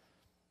to,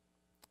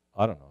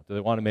 I don't know, do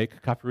they want to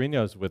make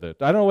caipirinhas with it?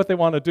 I don't know what they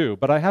want to do,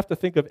 but I have to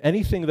think of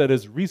anything that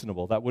is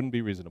reasonable. That wouldn't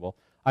be reasonable.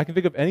 I can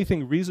think of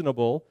anything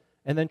reasonable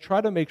and then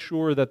try to make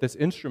sure that this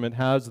instrument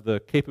has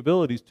the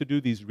capabilities to do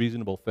these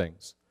reasonable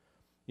things.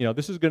 You know,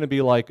 this is going to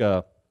be like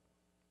a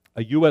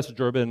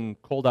US-German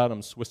cold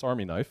atom Swiss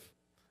Army knife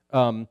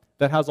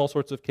that has all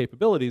sorts of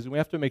capabilities, and we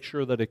have to make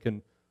sure that it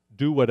can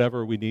do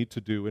whatever we need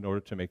to do in order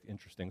to make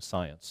interesting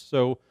science.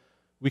 So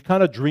we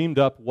kind of dreamed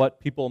up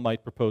what people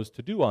might propose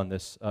to do on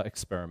this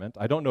experiment.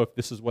 I don't know if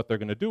this is what they're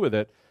going to do with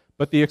it,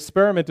 but the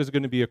experiment is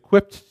going to be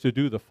equipped to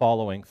do the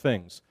following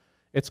things.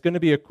 It's going to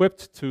be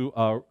equipped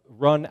to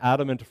run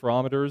atom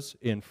interferometers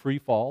in free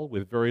fall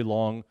with very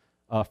long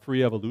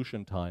free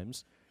evolution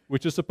times,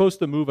 which is supposed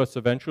to move us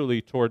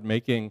eventually toward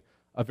making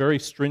a very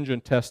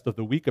stringent test of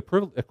the weak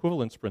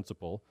equivalence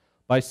principle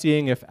by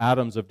seeing if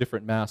atoms of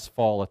different mass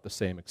fall at the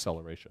same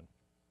acceleration.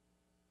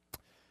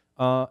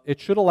 It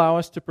should allow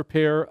us to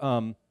prepare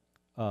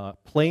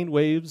plane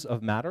waves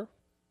of matter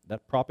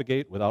that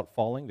propagate without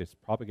falling. They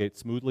propagate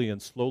smoothly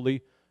and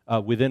slowly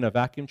within a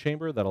vacuum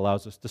chamber that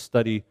allows us to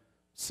study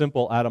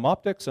simple atom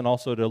optics and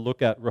also to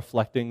look at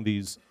reflecting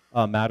these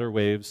matter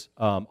waves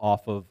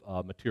off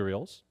of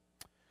materials.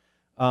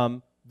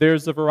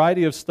 There's a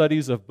variety of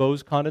studies of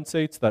Bose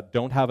condensates that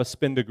don't have a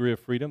spin degree of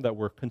freedom that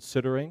we're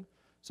considering.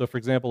 So for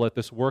example, at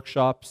this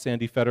workshop,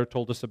 Sandy Fetter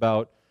told us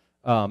about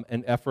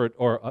an effort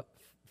or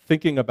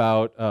thinking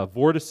about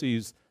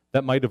vortices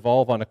that might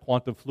evolve on a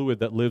quantum fluid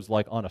that lives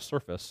like on a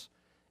surface.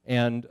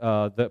 And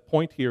the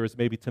point here is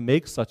maybe to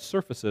make such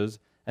surfaces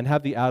and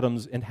have the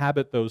atoms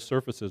inhabit those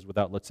surfaces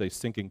without, let's say,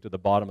 sinking to the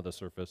bottom of the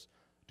surface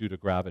due to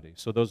gravity.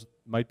 So those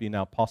might be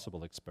now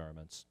possible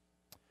experiments.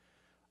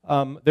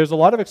 There's a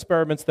lot of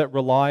experiments that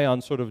rely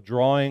on sort of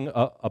drawing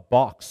a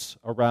box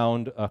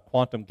around a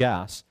quantum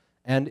gas.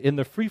 And in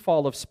the free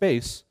fall of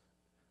space,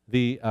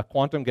 the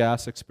quantum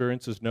gas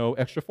experiences no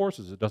extra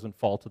forces. It doesn't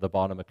fall to the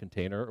bottom of a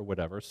container or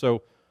whatever.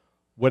 So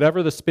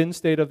whatever the spin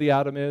state of the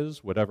atom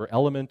is, whatever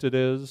element it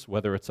is,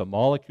 whether it's a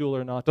molecule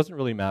or not, doesn't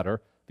really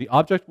matter. The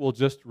object will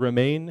just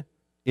remain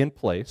in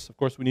place. Of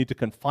course, we need to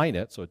confine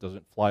it so it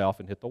doesn't fly off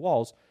and hit the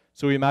walls.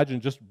 So we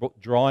imagine just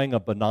drawing a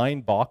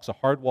benign box, a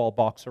hard wall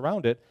box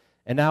around it,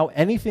 and now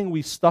anything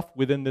we stuff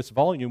within this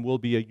volume will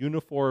be a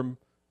uniform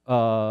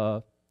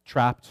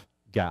trapped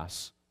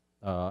gas.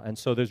 And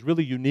so there's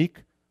really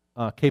unique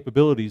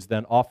capabilities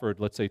then offered,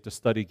 let's say, to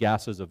study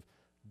gases of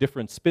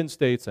different spin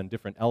states and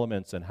different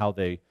elements and how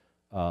they,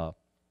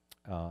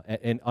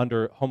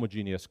 under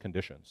homogeneous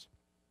conditions.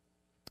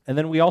 And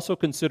then we also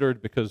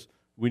considered, because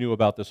we knew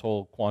about this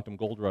whole quantum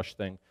gold rush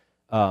thing,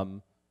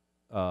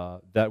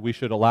 that we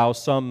should allow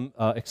some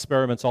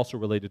experiments also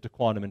related to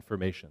quantum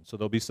information. So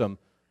there'll be some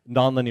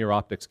nonlinear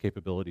optics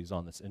capabilities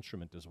on this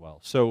instrument as well.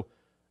 So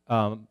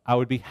I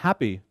would be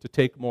happy to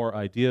take more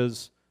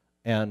ideas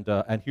and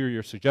hear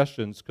your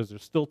suggestions, because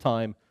there's still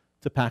time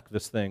to pack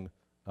this thing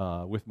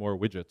with more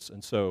widgets.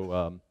 And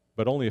so,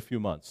 but only a few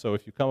months. So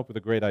if you come up with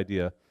a great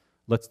idea,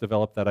 let's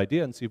develop that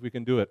idea and see if we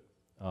can do it.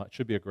 It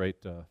should be a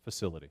great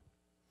facility.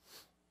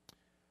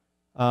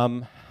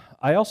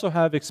 I also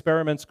have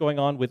experiments going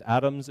on with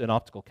atoms in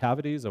optical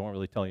cavities. I won't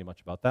really tell you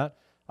much about that.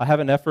 I have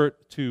an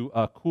effort to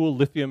cool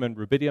lithium and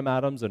rubidium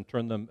atoms and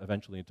turn them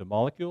eventually into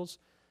molecules.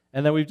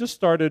 And then we've just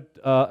started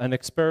an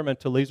experiment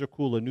to laser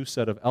cool a new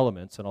set of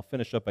elements, and I'll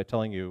finish up by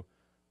telling you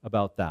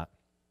about that.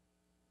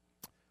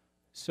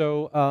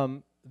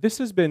 So this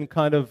has been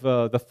kind of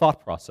the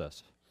thought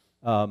process.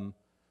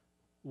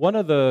 One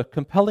of the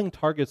compelling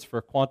targets for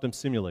quantum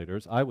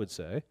simulators, I would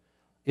say,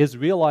 is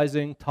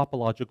realizing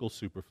topological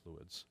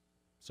superfluids.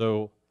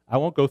 So I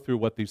won't go through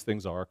what these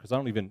things are because I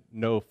don't even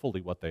know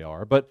fully what they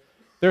are, but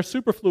they're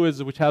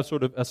superfluids which have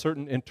sort of a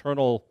certain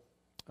internal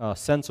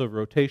sense of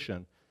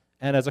rotation.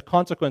 And as a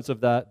consequence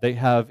of that, they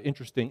have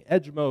interesting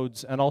edge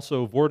modes, and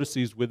also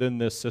vortices within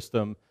this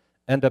system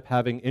end up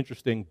having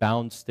interesting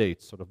bound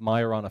states, sort of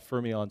Majorana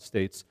fermion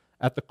states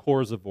at the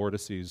cores of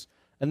vortices.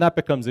 And that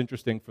becomes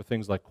interesting for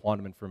things like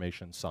quantum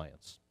information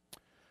science.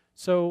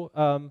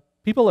 So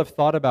people have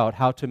thought about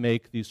how to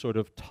make these sort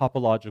of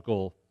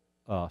topological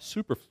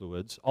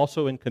superfluids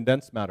also in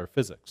condensed matter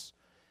physics.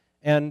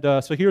 And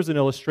so here's an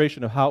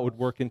illustration of how it would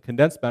work in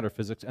condensed matter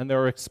physics, and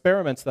there are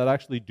experiments that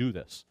actually do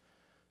this.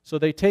 So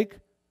they take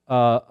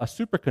a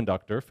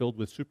superconductor filled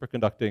with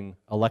superconducting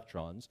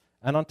electrons,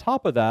 and on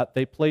top of that,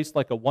 they place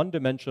like a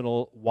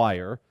one-dimensional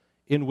wire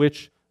in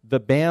which the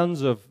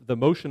bands of the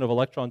motion of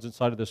electrons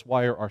inside of this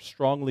wire are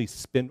strongly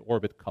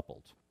spin-orbit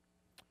coupled.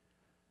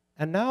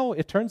 And now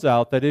it turns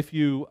out that if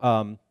you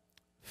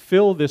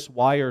fill this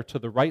wire to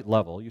the right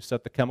level, you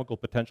set the chemical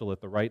potential at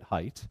the right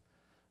height,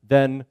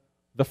 then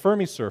the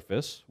Fermi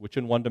surface, which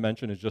in one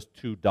dimension is just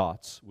two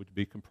dots, would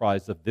be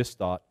comprised of this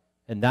dot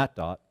and that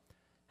dot,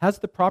 has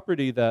the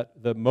property that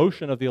the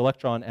motion of the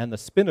electron and the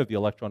spin of the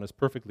electron is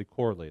perfectly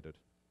correlated.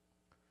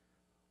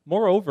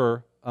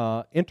 Moreover,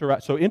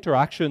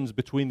 interactions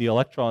between the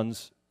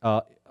electrons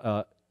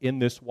in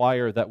this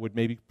wire that would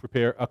maybe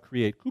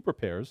create Cooper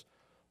pairs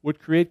would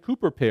create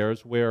Cooper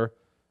pairs where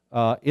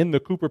in the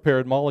Cooper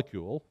paired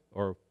molecule,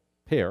 or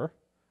pair,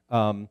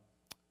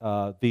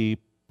 the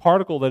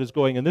particle that is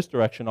going in this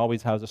direction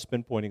always has a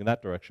spin pointing in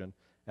that direction,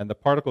 and the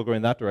particle going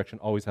in that direction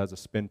always has a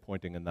spin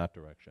pointing in that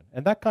direction.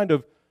 And that kind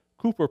of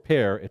Cooper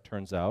pair, it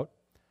turns out,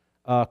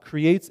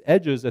 creates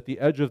edges at the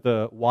edge of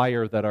the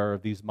wire that are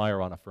these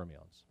Majorana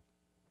fermions.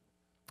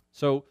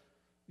 So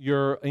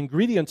your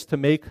ingredients to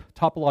make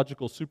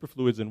topological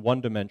superfluids in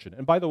one dimension,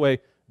 and by the way,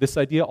 this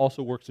idea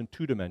also works in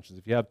two dimensions.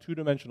 If you have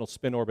two-dimensional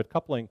spin-orbit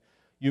coupling,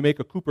 you make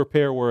a Cooper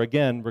pair where,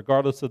 again,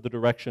 regardless of the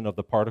direction of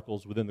the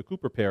particles within the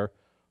Cooper pair,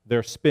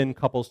 their spin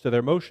couples to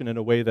their motion in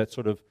a way that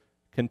sort of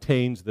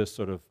contains this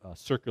sort of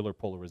circular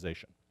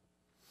polarization.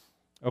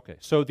 Okay,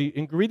 so the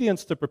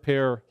ingredients to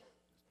prepare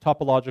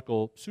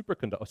topological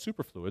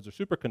superfluids or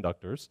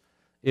superconductors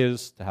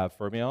is to have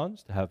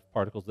fermions, to have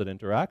particles that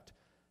interact,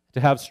 to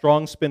have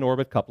strong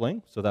spin-orbit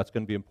coupling, so that's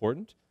going to be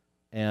important,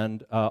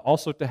 and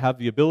also to have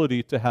the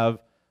ability to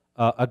have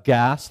a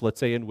gas, let's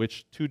say, in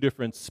which two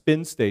different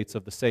spin states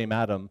of the same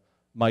atom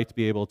might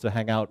be able to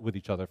hang out with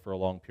each other for a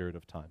long period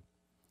of time.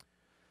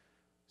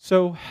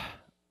 So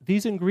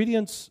these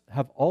ingredients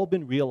have all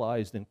been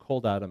realized in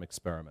cold atom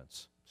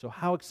experiments. So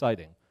how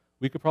exciting.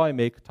 We could probably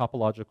make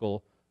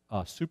topological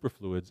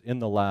superfluids in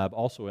the lab,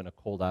 also in a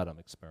cold atom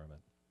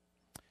experiment.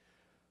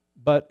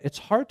 But it's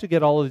hard to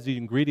get all of these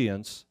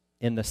ingredients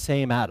in the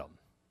same atom,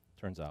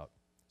 turns out.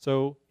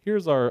 So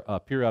here's our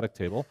periodic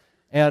table.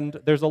 And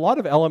there's a lot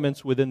of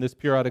elements within this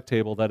periodic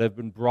table that have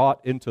been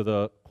brought into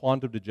the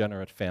quantum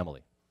degenerate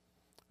family.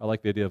 I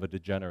like the idea of a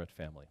degenerate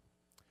family.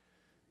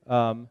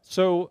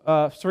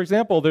 For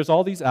example, there's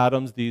all these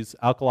atoms, these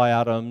alkali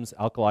atoms,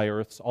 alkali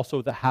earths,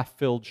 also the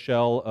half-filled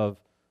shell of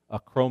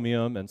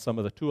chromium and some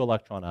of the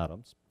 2-electron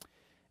atoms.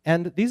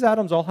 And these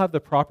atoms all have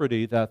the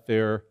property that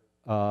their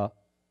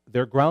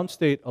ground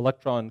state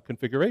electron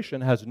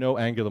configuration has no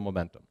angular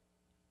momentum,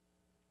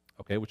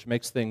 okay, which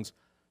makes things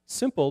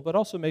simple, but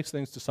also makes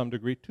things to some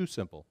degree too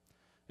simple.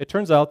 It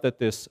turns out that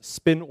this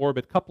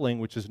spin-orbit coupling,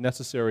 which is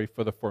necessary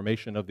for the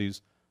formation of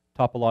these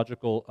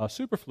topological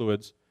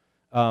superfluids,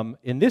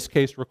 in this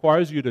case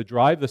requires you to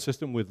drive the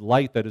system with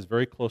light that is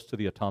very close to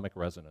the atomic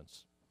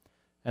resonance.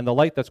 And the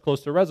light that's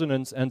close to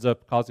resonance ends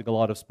up causing a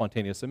lot of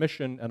spontaneous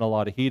emission and a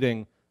lot of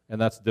heating, and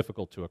that's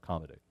difficult to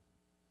accommodate.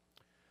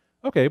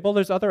 Okay, well,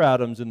 there's other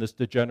atoms in this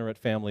degenerate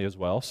family as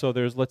well. So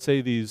there's, let's say,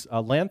 these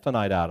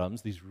lanthanide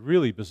atoms, these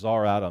really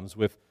bizarre atoms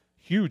with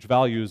huge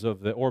values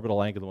of the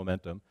orbital angular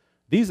momentum.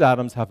 These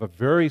atoms have a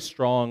very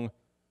strong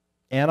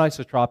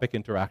anisotropic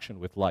interaction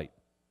with light,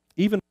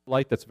 even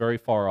light that's very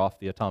far off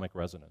the atomic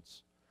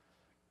resonance.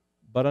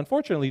 But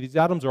unfortunately, these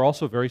atoms are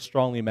also very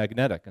strongly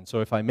magnetic. And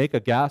so if I make a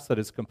gas that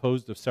is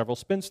composed of several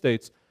spin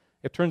states,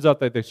 it turns out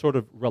that they sort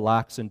of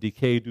relax and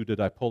decay due to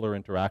dipolar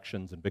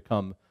interactions and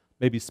become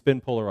maybe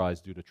spin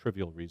polarized due to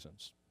trivial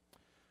reasons.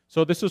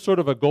 So this is sort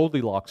of a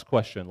Goldilocks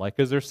question, like,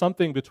 is there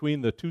something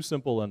between the too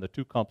simple and the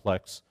too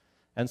complex?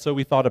 And so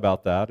we thought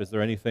about that. Is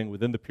there anything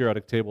within the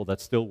periodic table that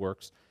still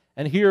works?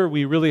 And here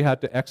we really had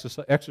to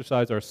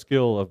exercise our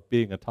skill of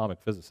being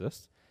atomic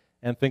physicists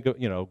and think of,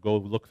 go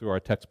look through our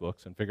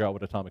textbooks and figure out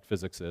what atomic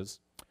physics is.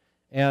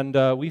 And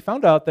we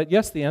found out that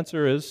yes, the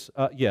answer is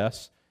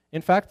yes.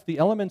 In fact, the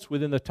elements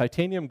within the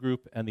titanium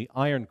group and the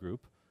iron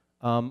group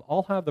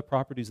all have the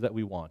properties that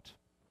we want.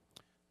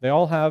 They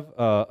all have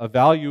a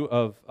value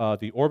of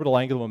the orbital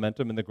angular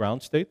momentum in the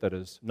ground state that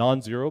is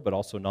non-zero but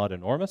also not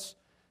enormous.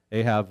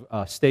 They have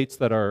states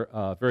that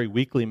are very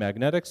weakly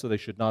magnetic, so they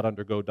should not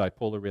undergo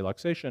dipolar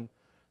relaxation.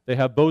 They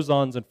have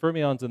bosons and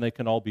fermions, and they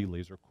can all be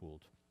laser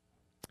cooled.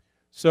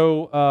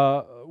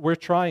 So we're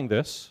trying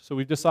this. So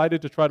we've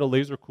decided to try to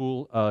laser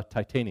cool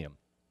titanium.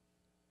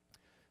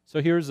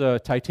 So here's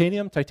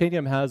titanium.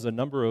 Titanium has a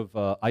number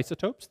of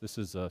isotopes. This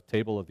is a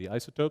table of the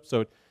isotopes.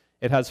 So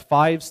it has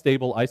 5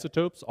 stable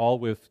isotopes, all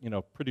with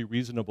pretty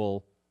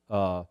reasonable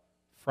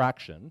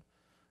fraction.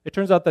 It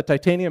turns out that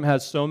titanium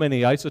has so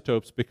many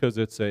isotopes because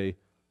it's a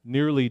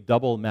nearly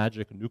double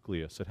magic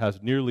nucleus. It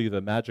has nearly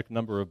the magic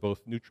number of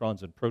both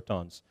neutrons and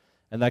protons,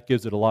 and that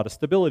gives it a lot of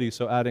stability,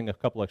 so adding a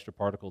couple extra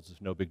particles is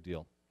no big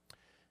deal.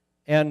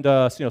 And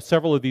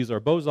several of these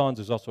are bosons.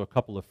 There's also a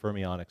couple of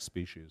fermionic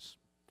species.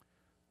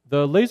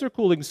 The laser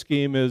cooling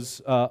scheme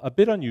is a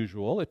bit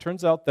unusual. It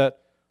turns out that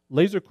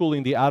laser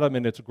cooling the atom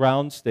in its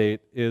ground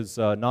state is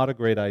not a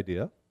great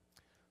idea.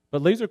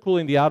 But laser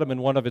cooling the atom in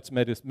one of its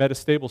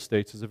metastable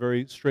states is a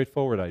very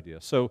straightforward idea.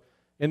 So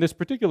in this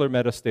particular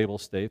metastable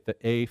state, the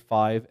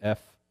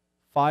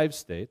A5F5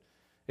 state,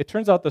 it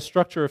turns out the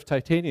structure of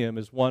titanium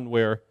is one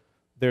where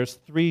there's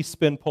 3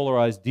 spin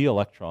polarized d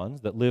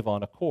electrons that live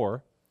on a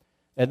core,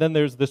 and then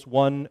there's this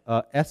one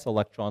s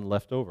electron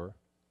left over.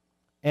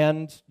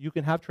 And you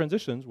can have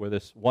transitions where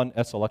this one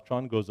s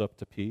electron goes up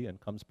to p and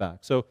comes back.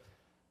 So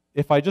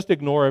if I just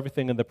ignore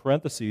everything in the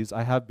parentheses,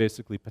 I have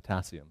basically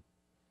potassium.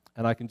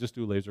 And I can just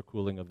do laser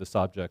cooling of this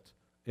object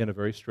in a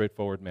very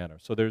straightforward manner.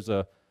 So there's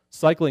a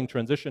cycling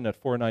transition at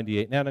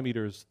 498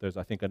 nanometers. There's,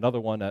 I think, another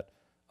one at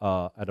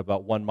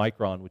about 1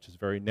 micron, which is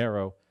very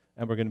narrow.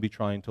 And we're going to be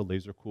trying to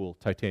laser cool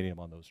titanium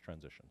on those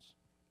transitions.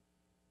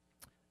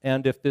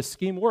 And if this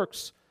scheme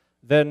works,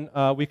 then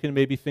we can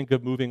maybe think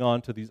of moving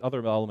on to these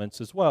other elements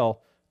as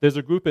well. There's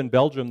a group in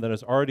Belgium that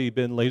has already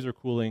been laser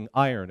cooling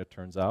iron, it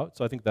turns out.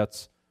 So I think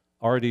that's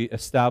already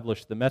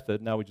established the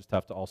method. Now we just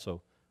have to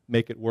also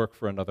make it work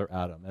for another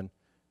atom. And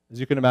as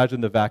you can imagine,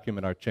 the vacuum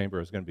in our chamber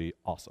is going to be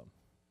awesome.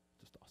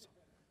 Just awesome.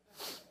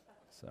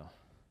 So,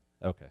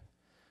 okay.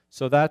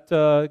 So that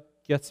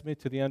gets me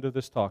to the end of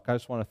this talk. I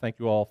just want to thank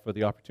you all for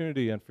the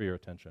opportunity and for your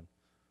attention.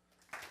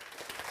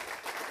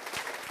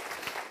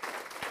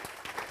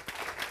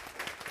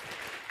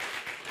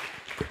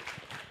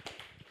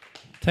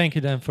 Thank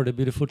you, Dan, for the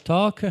beautiful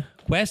talk.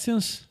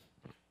 Questions?